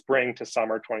the spring to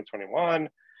summer 2021.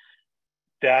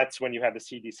 That's when you had the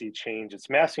CDC change its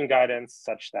masking guidance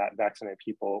such that vaccinated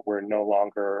people were no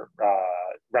longer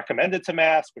recommended to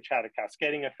mask, which had a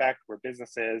cascading effect where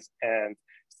businesses and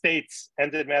states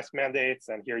ended mask mandates.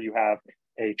 And here you have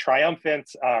a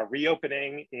triumphant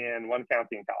reopening in one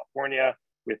county in California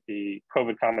with the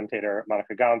COVID commentator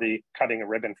Monica Gandhi cutting a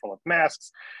ribbon full of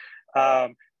masks.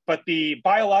 But the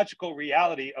biological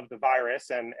reality of the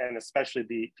virus and especially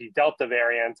the Delta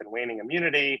variant and waning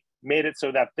immunity made it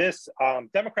so that this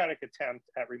Democratic attempt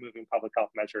at removing public health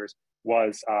measures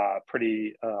was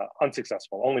pretty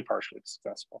unsuccessful, only partially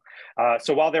successful.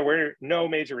 So while there were no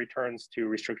major returns to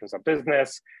restrictions on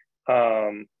business,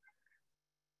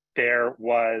 there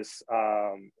was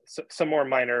some more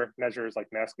minor measures like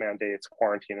mask mandates,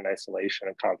 quarantine and isolation,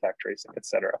 and contact tracing, et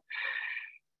cetera.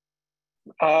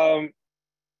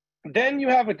 Then you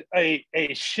have a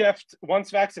shift once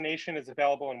vaccination is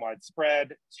available and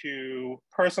widespread to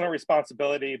personal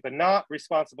responsibility, but not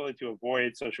responsibility to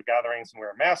avoid social gatherings and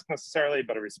wear a mask necessarily,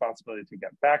 but a responsibility to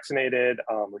get vaccinated.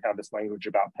 We have this language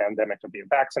about pandemic of being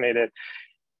vaccinated.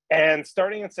 And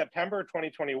starting in September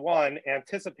 2021,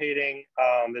 anticipating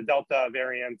the Delta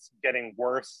variant getting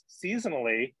worse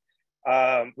seasonally,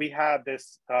 we had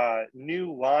this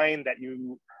new line that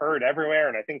you heard everywhere,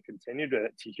 and I think continue to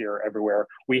hear everywhere.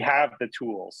 We have the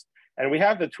tools. And we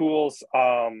have the tools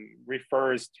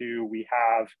refers to we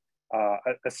have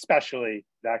especially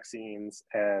vaccines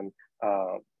and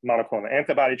monoclonal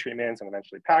antibody treatments and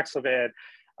eventually Paxlovid.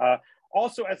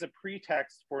 Also as a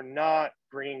pretext for not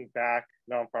bringing back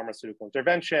non-pharmaceutical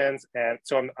interventions. And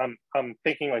so I'm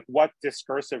thinking like, what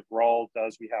discursive role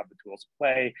does we have the tools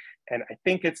play? And I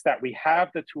think it's that we have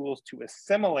the tools to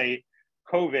assimilate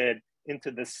COVID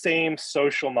into the same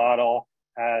social model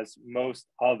as most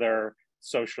other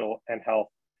social and health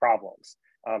problems.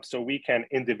 So we can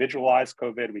individualize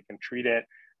COVID, we can treat it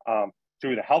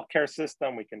through the healthcare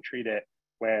system, we can treat it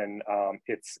when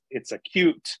it's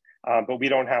acute, but we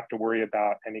don't have to worry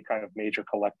about any kind of major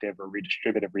collective or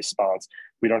redistributive response.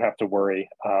 We don't have to worry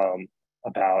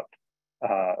about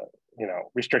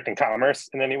restricting commerce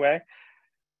in any way.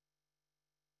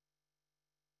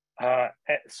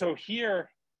 So here,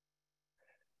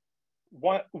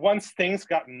 once things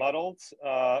got muddled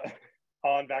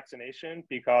on vaccination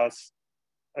because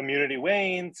immunity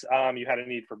wanes, you had a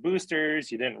need for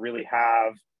boosters, you didn't really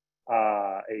have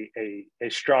a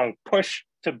strong push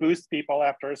to boost people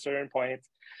after a certain point.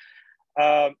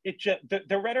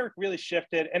 The rhetoric really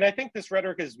shifted, and I think this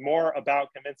rhetoric is more about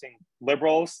convincing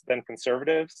liberals than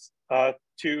conservatives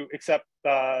to accept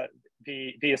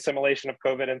the assimilation of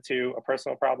COVID into a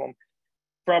personal problem,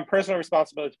 from personal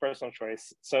responsibility to personal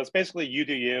choice. So it's basically you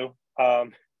do you.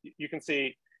 You can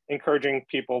see encouraging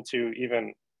people to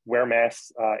even wear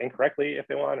masks incorrectly if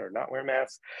they want, or not wear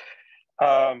masks.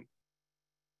 And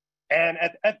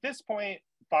at this point,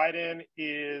 Biden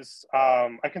is,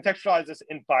 I contextualize this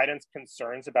in Biden's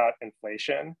concerns about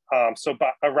inflation.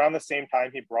 But around the same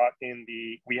time, he brought in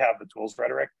the "we have the tools"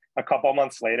 rhetoric. A couple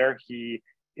months later, he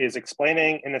is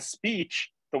explaining in a speech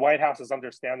the White House's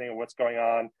understanding of what's going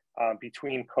on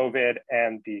between COVID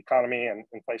and the economy, and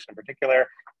inflation in particular.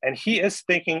 And he is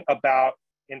thinking about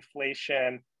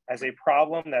inflation as a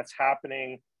problem that's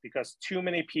happening because too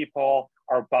many people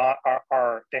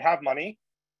they have money,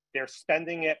 they're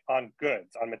spending it on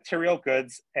goods, on material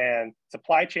goods, and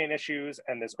supply chain issues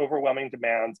and this overwhelming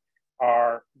demand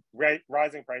are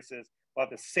rising prices. While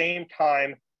at the same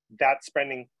time, that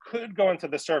spending could go into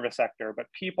the service sector, but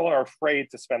people are afraid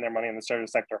to spend their money in the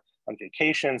service sector on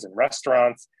vacations and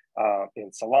restaurants,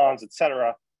 in salons, et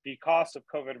cetera, because of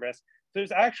COVID risk. So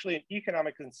there's actually an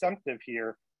economic incentive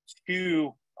here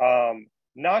to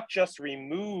not just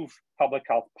remove public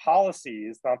health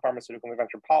policies, non-pharmaceutical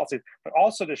intervention policies, but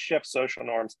also to shift social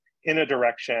norms in a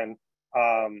direction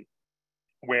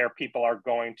where people are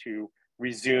going to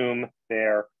resume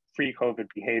their pre-COVID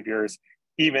behaviors,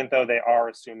 even though they are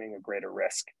assuming a greater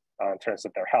risk in terms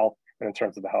of their health and in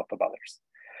terms of the health of others.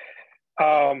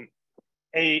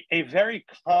 A very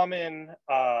common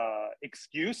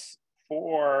excuse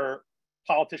for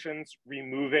politicians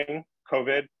removing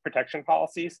COVID protection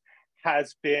policies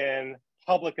has been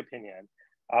public opinion.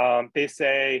 They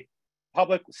say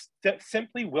public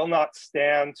simply will not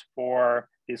stand for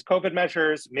these COVID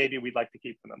measures. Maybe we'd like to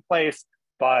keep them in place,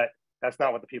 but that's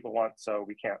not what the people want, so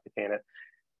we can't retain it.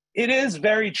 It is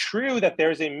very true that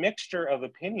there's a mixture of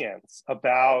opinions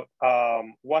about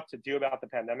what to do about the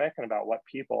pandemic and about what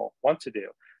people want to do.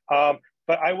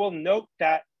 But I will note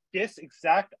that this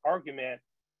exact argument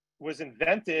was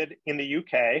invented in the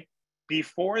UK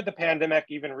before the pandemic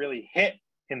even really hit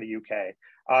in the UK.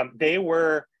 They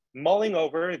were mulling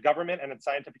over, the government and its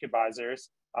scientific advisors,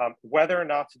 whether or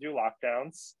not to do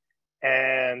lockdowns.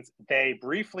 And they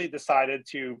briefly decided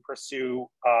to pursue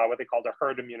what they called a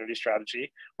herd immunity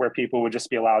strategy, where people would just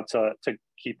be allowed to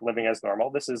keep living as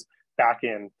normal. This is back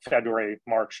in February,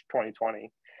 March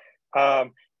 2020.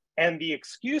 And the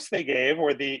excuse they gave,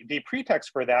 or the pretext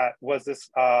for that, was this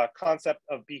concept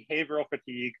of behavioral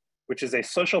fatigue, which is a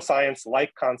social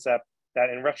science-like concept that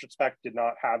in retrospect did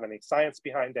not have any science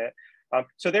behind it.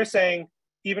 So they're saying,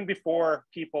 even before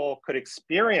people could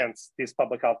experience these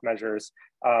public health measures,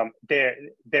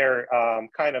 they're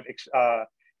kind of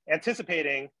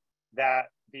anticipating that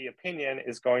the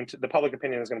public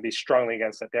opinion is going to be strongly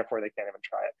against it, therefore they can't even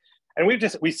try it. And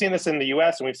we've seen this in the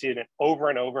US, and we've seen it over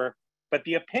and over, but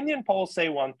the opinion polls say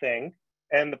one thing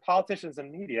and the politicians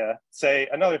and media say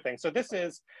another thing. So this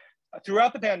is,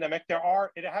 throughout the pandemic,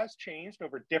 it has changed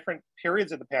over different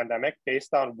periods of the pandemic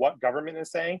based on what government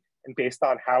is saying and based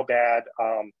on how bad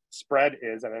spread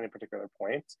is at any particular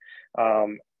point.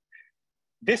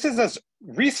 This is as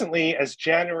recently as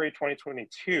January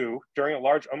 2022, during a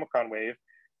large Omicron wave,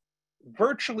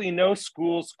 virtually no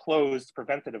schools closed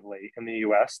preventatively in the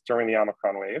US during the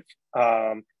Omicron wave.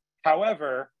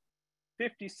 However,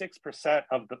 56%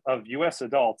 of US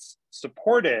adults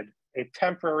supported a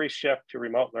temporary shift to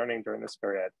remote learning during this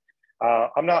period.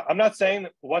 I'm not saying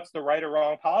what's the right or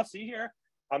wrong policy here.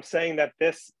 I'm saying that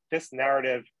this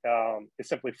narrative is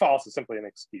simply false. It's simply an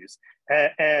excuse.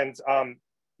 And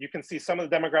you can see some of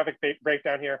the demographic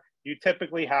breakdown here. You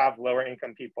typically have lower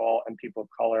income people and people of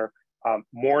color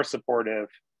more supportive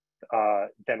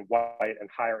than white and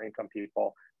higher income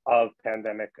people of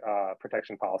pandemic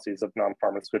protection policies, of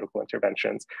non-pharmaceutical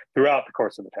interventions throughout the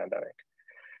course of the pandemic.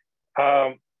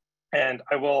 And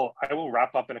I will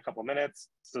wrap up in a couple of minutes.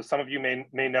 So some of you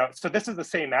may know. So this is the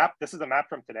same map. This is a map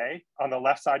from today. On the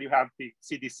left side, you have the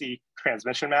CDC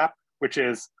transmission map, which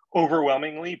is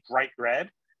overwhelmingly bright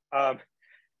red.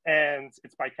 And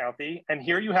it's by county. And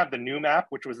here you have the new map,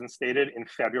 which was instated in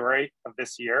February of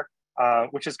this year,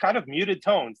 which is kind of muted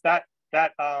tones. That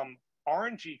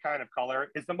orangey kind of color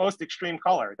is the most extreme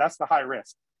color. That's the high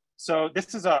risk. So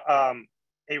this is a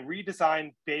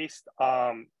redesign based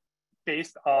on,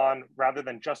 rather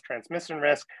than just transmission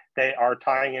risk, they are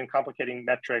tying in complicating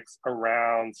metrics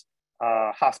around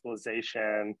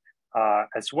hospitalization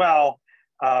as well.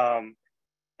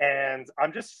 And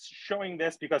I'm just showing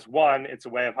this because, one, it's a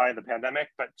way of hiding the pandemic,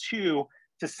 but two,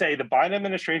 to say the Biden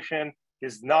administration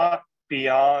is not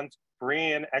beyond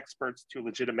bringing in experts to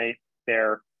legitimate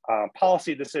their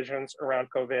policy decisions around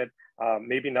COVID,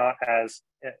 maybe not as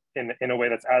in a way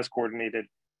that's as coordinated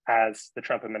as the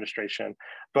Trump administration.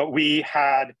 But we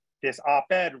had this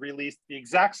op-ed released the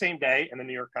exact same day in the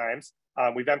New York Times.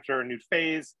 We've entered a new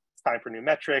phase. It's time for new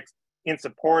metrics in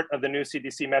support of the new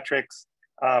CDC metrics.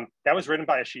 That was written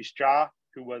by Ashish Jha,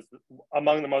 who was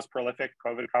among the most prolific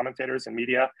COVID commentators in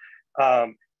media.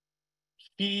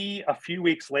 He, a few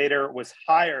weeks later, was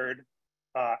hired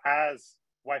as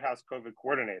White House COVID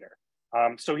coordinator.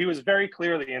 So he was very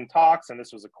clearly in talks, and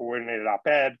this was a coordinated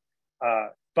op-ed,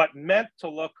 but meant to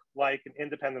look like an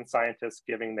independent scientist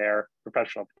giving their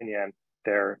professional opinion,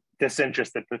 their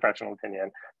disinterested professional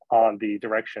opinion on the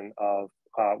direction of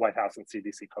White House and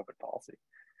CDC COVID policy.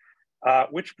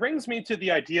 Which brings me to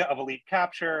the idea of elite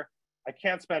capture. I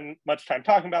can't spend much time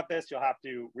talking about this. You'll have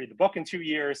to read the book in 2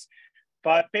 years.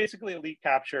 But basically, elite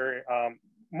capture,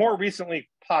 more recently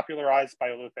popularized by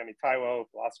Olufemi Taiwo, a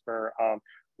philosopher,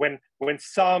 when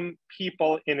some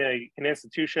people in an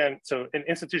institution, so an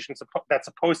institution that's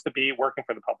supposed to be working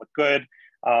for the public good,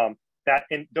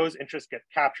 those interests get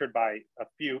captured by a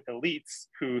few elites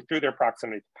who, through their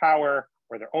proximity to power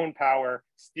or their own power,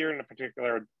 steer in a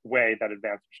particular way that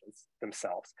advantages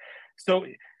themselves. So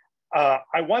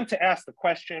I want to ask the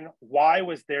question, why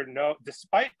was there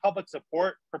despite public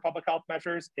support for public health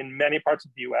measures in many parts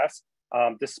of the US,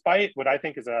 despite what I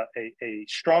think is a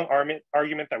strong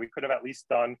argument that we could have at least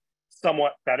done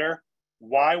somewhat better,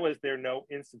 why was there no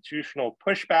institutional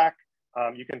pushback?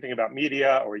 You can think about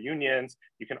media or unions.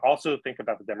 You can also think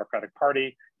about the Democratic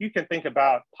Party. You can think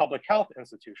about public health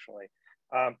institutionally.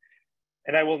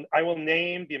 And I will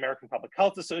name the American Public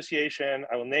Health Association.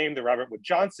 I will name the Robert Wood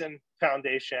Johnson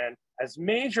Foundation as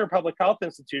major public health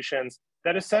institutions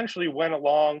that essentially went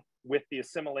along with the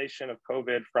assimilation of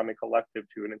COVID from a collective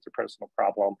to an interpersonal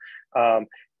problem.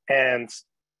 And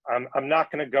I'm not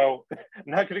going to go. I'm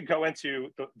not going to go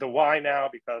into the why now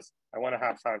because I want to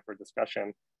have time for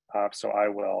discussion. So I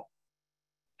will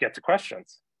get to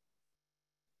questions.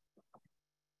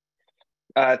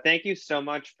 Thank you so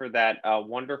much for that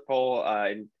wonderful,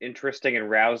 interesting, and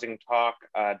rousing talk,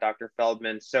 Dr.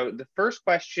 Feldman. So the first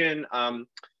question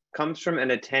comes from an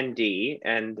attendee,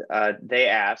 and they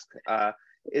ask,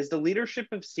 is the leadership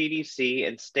of CDC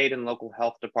and state and local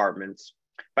health departments,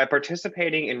 by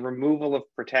participating in removal of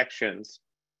protections,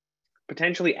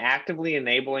 potentially actively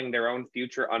enabling their own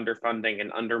future underfunding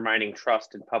and undermining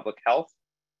trust in public health?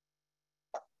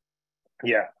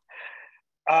 Yeah.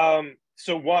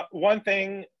 So one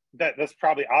thing that's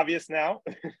probably obvious now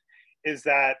is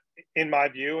that, in my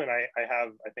view, and I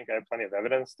think I have plenty of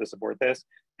evidence to support this,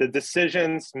 the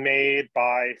decisions made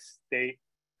by state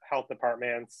health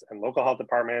departments and local health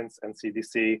departments and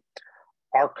CDC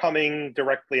are coming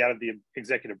directly out of the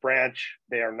executive branch.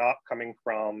 They are not coming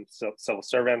from civil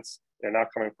servants. They're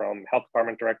not coming from health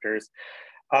department directors.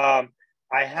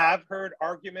 I have heard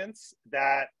arguments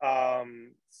that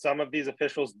some of these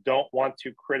officials don't want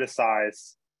to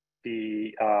criticize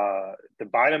the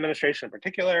Biden administration in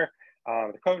particular,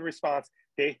 the COVID response.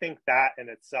 They think that in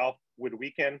itself would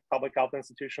weaken public health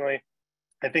institutionally.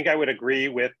 I think I would agree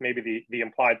with maybe the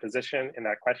implied position in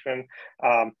that question,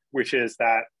 which is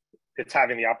that it's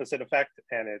having the opposite effect,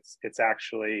 and it's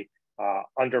actually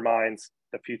undermines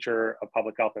the future of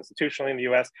public health institutionally in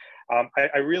the US.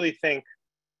 I really think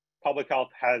public health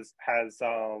has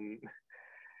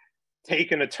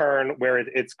taken a turn where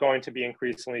it's going to be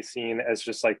increasingly seen as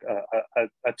just like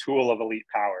a tool of elite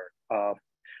power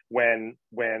when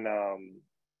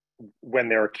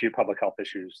there are acute public health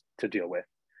issues to deal with.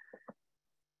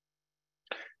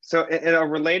 So in a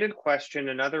related question,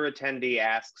 another attendee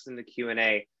asks in the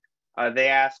Q&A, they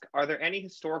ask, are there any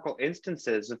historical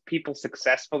instances of people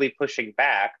successfully pushing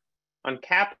back on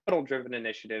capital-driven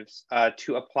initiatives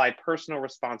to apply personal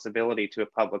responsibility to a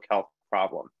public health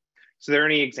problem? So are there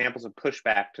any examples of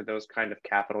pushback to those kind of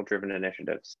capital-driven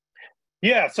initiatives?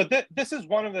 Yeah, so this is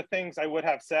one of the things I would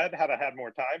have said had I had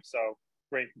more time. So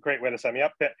great way to set me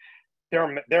up. There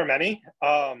are many.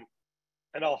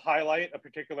 And I'll highlight a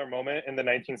particular moment in the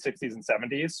 1960s and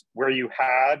 70s where you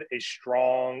had a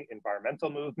strong environmental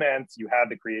movement. You had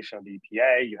the creation of the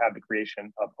EPA. You had the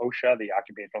creation of OSHA, the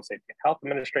Occupational Safety and Health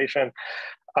Administration.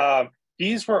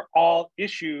 these were all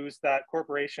issues that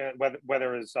corporation,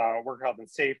 whether it was worker health and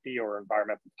safety or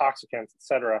environmental toxicants, et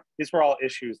cetera, these were all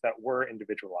issues that were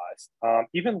individualized.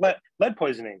 Even lead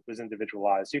poisoning was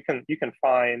individualized. You can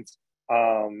find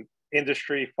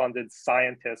industry-funded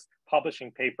scientists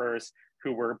publishing papers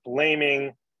who were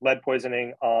blaming lead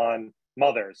poisoning on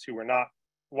mothers who were not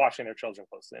watching their children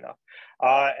closely enough.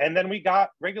 And then we got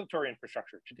regulatory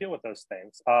infrastructure to deal with those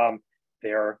things.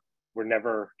 They were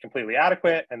never completely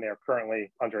adequate, and they are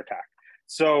currently under attack.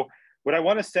 So what I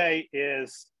want to say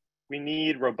is we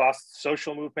need robust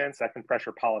social movements that can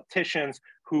pressure politicians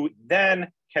who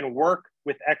then can work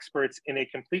with experts in a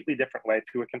completely different way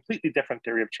through a completely different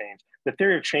theory of change. The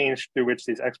theory of change through which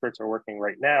these experts are working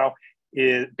right now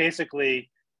is basically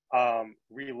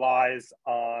relies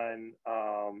on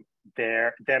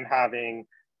them having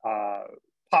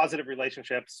positive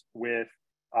relationships with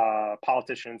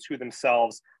politicians who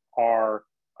themselves are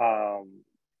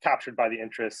captured by the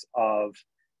interests of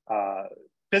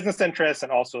business interests,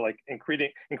 and also like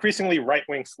increasingly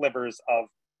right-wing slivers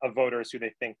of voters who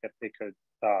they think that they could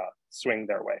swing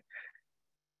their way.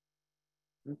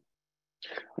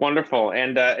 Wonderful.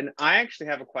 And I actually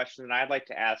have a question that I'd like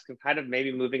to ask, and kind of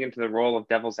maybe moving into the role of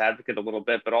devil's advocate a little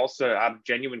bit, but also out of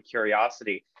genuine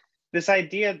curiosity. This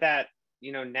idea that,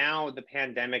 you know, now the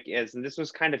pandemic is, and this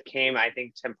was kind of came, I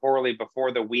think, temporally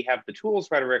before the "we have the tools"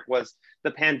 rhetoric, was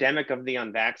the pandemic of the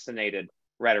unvaccinated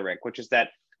rhetoric, which is that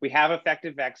we have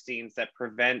effective vaccines that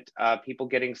prevent people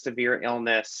getting severe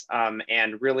illness,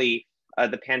 and really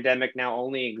the pandemic now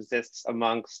only exists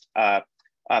amongst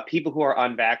people who are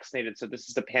unvaccinated. So this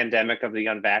is the pandemic of the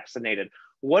unvaccinated.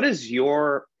 What is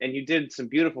your, and you did some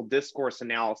beautiful discourse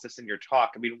analysis in your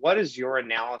talk. I mean, what is your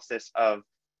analysis of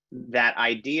that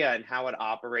idea and how it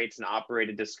operates and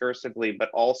operated discursively, but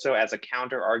also as a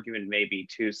counter argument maybe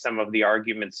to some of the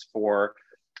arguments for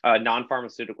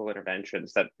non-pharmaceutical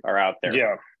interventions that are out there?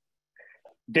 Yeah,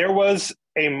 there was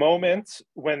a moment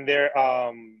when there,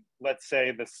 let's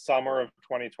say the summer of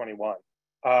 2021,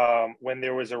 when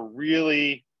there was a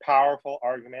really powerful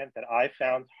argument that I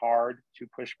found hard to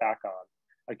push back on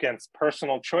against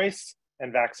personal choice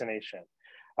and vaccination.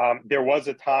 There was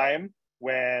a time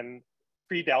when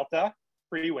pre-Delta,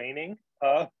 pre-waning,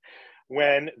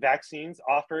 when vaccines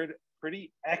offered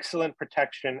pretty excellent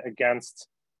protection against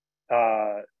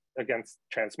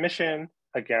transmission,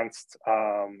 against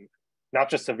not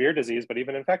just severe disease, but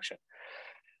even infection.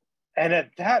 And at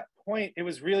that point, it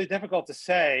was really difficult to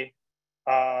say,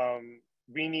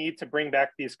 we need to bring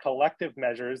back these collective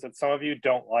measures that some of you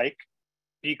don't like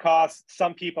because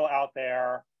some people out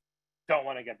there don't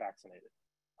want to get vaccinated.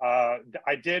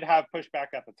 I did have pushback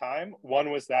at the time.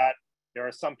 One was that there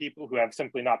are some people who have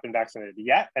simply not been vaccinated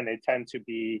yet, and they tend to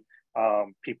be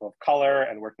people of color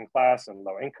and working class and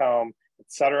low income, et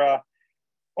cetera.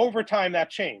 Over time,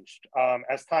 that changed.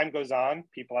 As time goes on,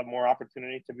 people have more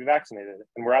opportunity to be vaccinated.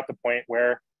 And we're at the point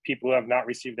where people who have not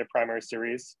received their primary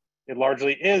series, it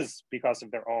largely is because of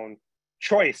their own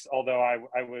choice, although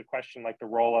I would question like the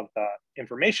role of the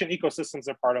information ecosystems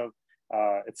they're part of,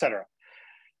 et cetera.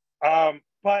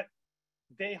 But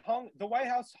the White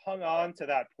House hung on to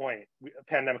that point,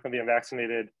 pandemic of the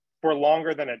unvaccinated, for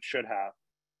longer than it should have.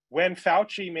 When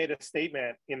Fauci made a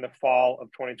statement in the fall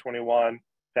of 2021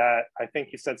 that I think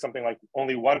he said something like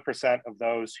only 1% of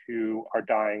those who are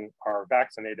dying are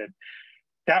vaccinated,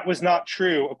 that was not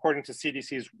true according to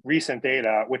CDC's recent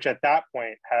data, which at that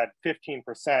point had 15%,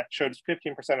 showed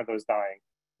 15% of those dying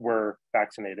were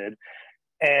vaccinated.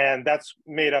 And that's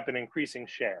made up an increasing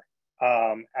share.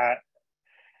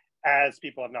 As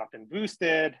people have not been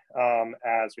boosted,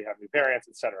 as we have new variants,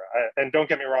 et cetera. And don't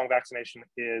get me wrong, vaccination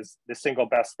is the single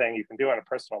best thing you can do on a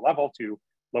personal level to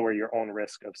lower your own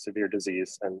risk of severe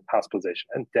disease and hospitalization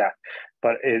and death.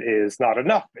 But it is not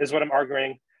enough, is what I'm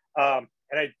arguing.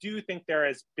 And I do think there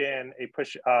has been a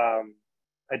push, a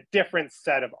different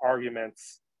set of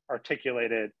arguments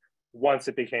articulated once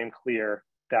it became clear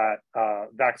that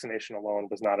vaccination alone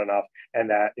was not enough, and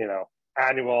that, you know,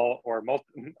 annual or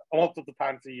multiple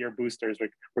times a year boosters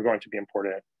were going to be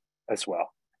important as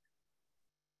well.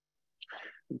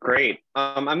 Great.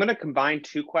 I'm going to combine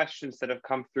two questions that have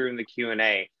come through in the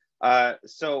Q&A.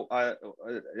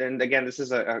 And again, this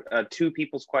is a two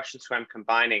people's questions who I'm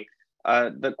combining.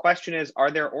 The question is,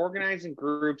 are there organizing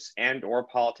groups and or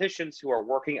politicians who are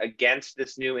working against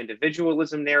this new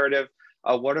individualism narrative?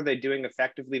 What are they doing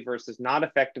effectively versus not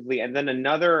effectively? And then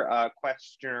another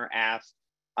questioner asked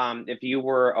if you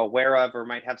were aware of or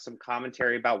might have some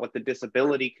commentary about what the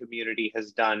disability community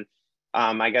has done.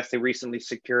 I guess they recently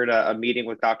secured a meeting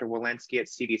with Dr. Walensky at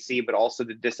CDC, but also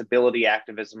the disability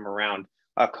activism around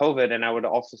COVID, and I would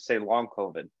also say long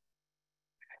COVID.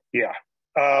 Yeah.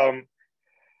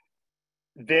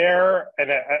 There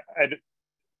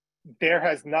there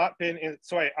has not been,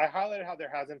 so I highlighted how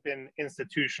there hasn't been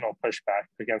institutional pushback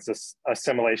against this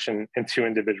assimilation into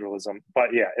individualism.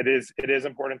 But yeah, it is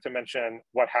important to mention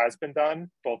what has been done,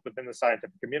 both within the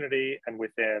scientific community and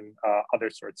within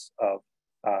other sorts of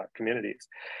communities.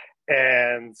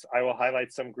 And I will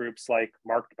highlight some groups like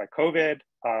Marked by COVID,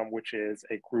 which is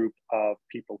a group of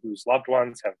people whose loved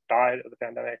ones have died of the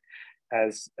pandemic,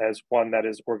 as one that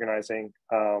is organizing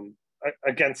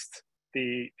against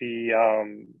the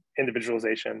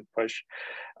individualization push.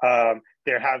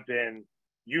 There have been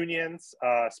unions,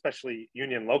 especially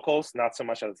union locals, not so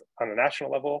much as on a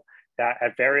national level, that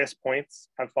at various points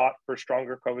have fought for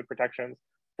stronger COVID protections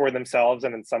for themselves,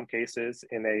 and in some cases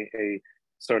in a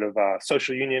sort of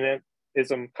social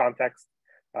unionism context,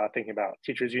 thinking about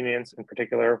teachers unions in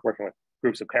particular, working with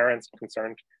groups of parents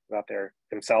concerned about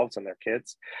themselves and their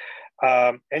kids.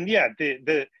 And yeah,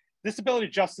 the disability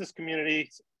justice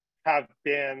communities have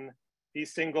been the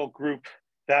single group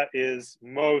that is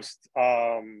most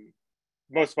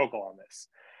vocal on this.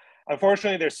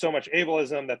 Unfortunately, there's so much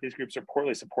ableism that these groups are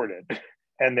poorly supported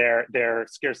and they're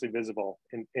scarcely visible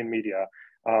in media.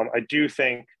 I do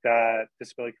think that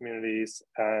disability communities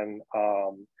and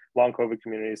long COVID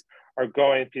communities are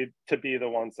going to be the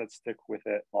ones that stick with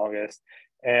it longest.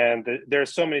 And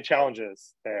there's so many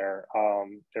challenges there.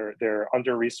 They're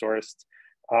under-resourced,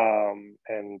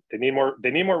 and they need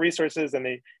more resources, and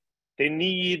they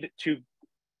need to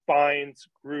find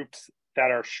groups that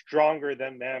are stronger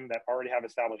than them, that already have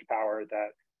established power, that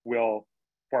will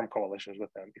form coalitions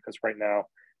with them, because right now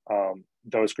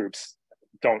those groups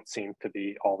don't seem to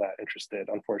be all that interested,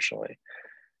 unfortunately.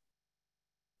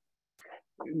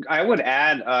 I would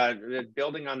add,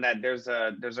 building on that, there's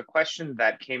a question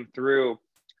that came through,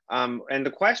 and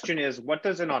the question is, what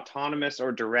does an autonomous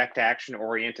or direct action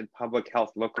oriented public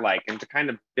health look like? And to kind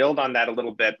of build on that a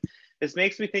little bit, this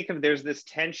makes me think of, there's this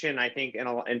tension, I think,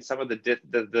 in some of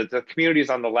the communities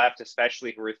on the left,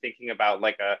 especially, who are thinking about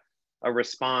like a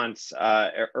response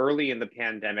early in the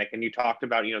pandemic. And you talked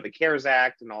about, the CARES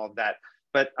Act and all of that.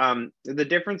 But the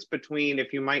difference between,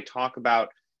 if you might talk about,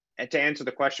 to answer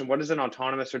the question, what does an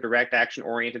autonomous or direct action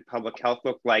oriented public health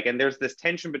look like? And there's this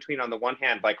tension between, on the one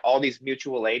hand, like all these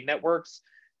mutual aid networks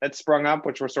that sprung up,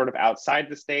 which were sort of outside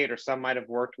the state, or some might have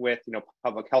worked with,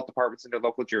 public health departments in their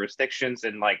local jurisdictions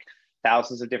in like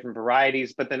thousands of different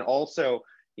varieties. But then also,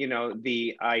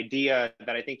 the idea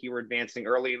that I think you were advancing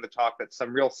early in the talk, that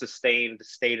some real sustained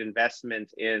state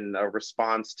investment in a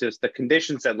response to the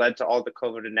conditions that led to all the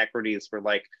COVID inequities were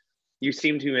like, you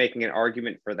seem to be making an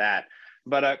argument for that.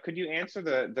 But could you answer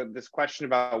this question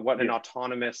about what an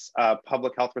autonomous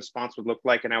public health response would look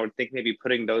like? And I would think maybe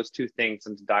putting those two things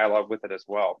into dialogue with it as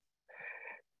well.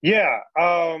 Yeah,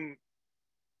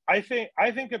 I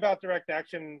think about direct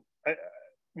action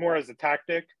more as a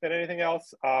tactic than anything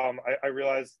else. I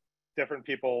realize different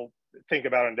people think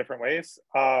about it in different ways.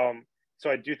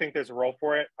 So I do think there's a role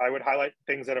for it. I would highlight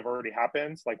things that have already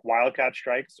happened, like wildcat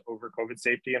strikes over COVID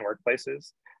safety in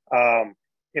workplaces.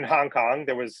 In Hong Kong,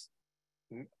 there was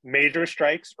major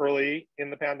strikes early in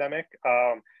the pandemic,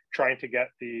 trying to get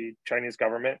the Chinese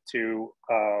government to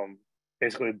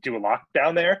basically do a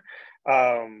lockdown there.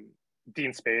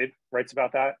 Dean Spade writes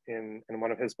about that in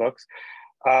one of his books.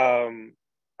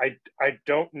 I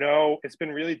don't know, it's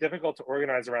been really difficult to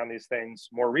organize around these things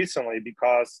more recently,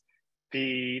 because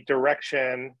the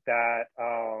direction that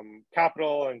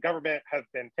capital and government have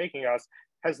been taking us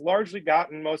has largely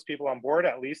gotten most people on board,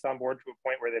 at least on board to a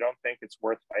point where they don't think it's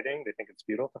worth fighting. They think it's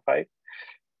futile to fight.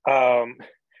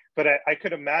 But I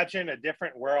could imagine a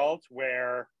different world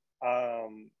where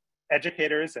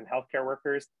educators and healthcare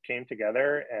workers came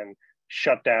together and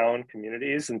shut down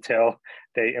communities until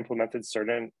they implemented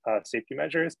certain safety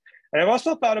measures. And I've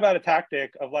also thought about a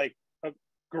tactic of like a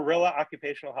guerrilla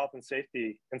occupational health and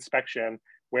safety inspection,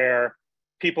 where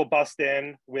people bust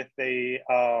in with their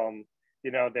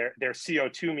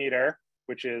CO2 meter,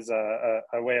 which is a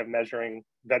way of measuring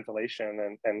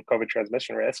ventilation and COVID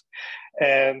transmission risk,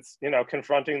 and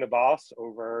confronting the boss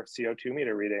over CO2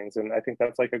 meter readings. And I think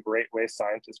that's like a great way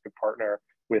scientists could partner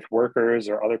with workers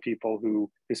or other people who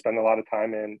spend a lot of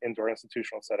time in indoor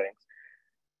institutional settings.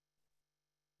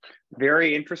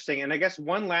 Very interesting. And I guess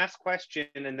one last question,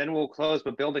 and then we'll close,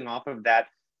 but building off of that,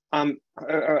 an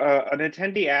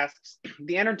attendee asks,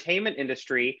 the entertainment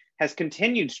industry has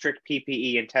continued strict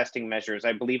PPE and testing measures,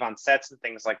 I believe, on sets and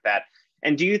things like that.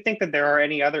 And do you think that there are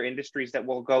any other industries that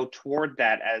will go toward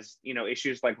that as,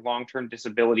 issues like long-term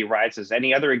disability rises?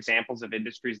 Any other examples of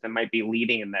industries that might be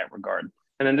leading in that regard?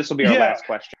 And then this will be our last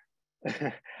question.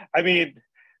 I mean,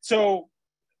 so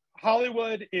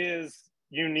Hollywood is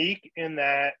unique in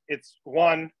that it's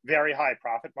one, very high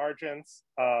profit margins,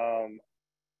 a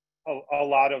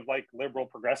lot of like liberal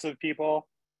progressive people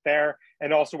there,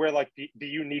 and also where like the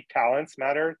unique talents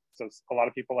matter. So a lot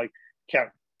of people like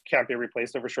can't be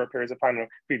replaced over short periods of time.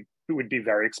 It would be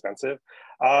very expensive.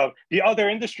 The other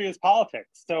industry is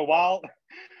politics. So while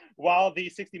the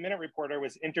 60-minute reporter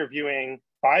was interviewing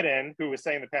Biden, who was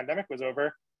saying the pandemic was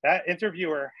over, that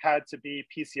interviewer had to be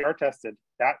PCR tested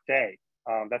that day.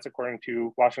 That's according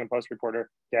to Washington Post reporter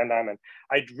Dan Diamond.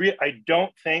 I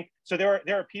don't think so. There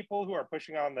are people who are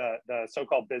pushing on the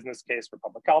so-called business case for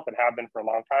public health and have been for a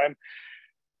long time.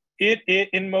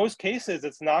 In most cases,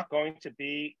 it's not going to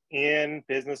be in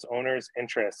business owners'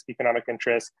 interests, economic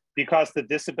interests, because the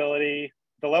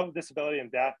level of disability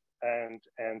and death and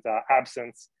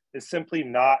absence is simply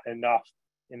not enough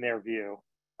in their view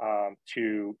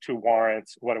to warrant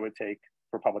what it would take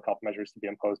for public health measures to be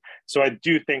imposed. So I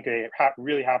do think they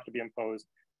really have to be imposed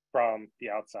from the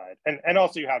outside. And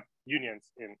also you have unions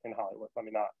in Hollywood, let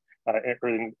me not, or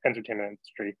in entertainment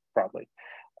industry broadly.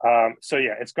 So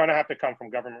yeah, it's gonna have to come from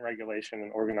government regulation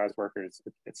and organized workers,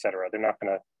 et cetera. They're not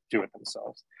gonna do it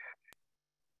themselves.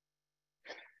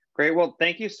 Great. Well,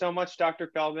 thank you so much,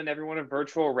 Dr. Feldman. Everyone, a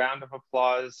virtual round of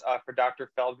applause for Dr.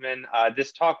 Feldman.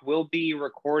 This talk will be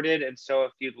recorded, and so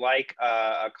if you'd like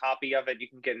a copy of it, you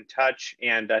can get in touch.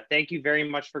 And thank you very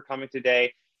much for coming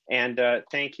today. And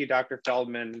thank you, Dr.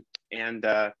 Feldman, and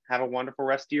have a wonderful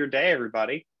rest of your day,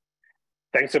 everybody.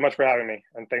 Thanks so much for having me,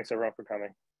 and thanks everyone for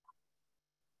coming.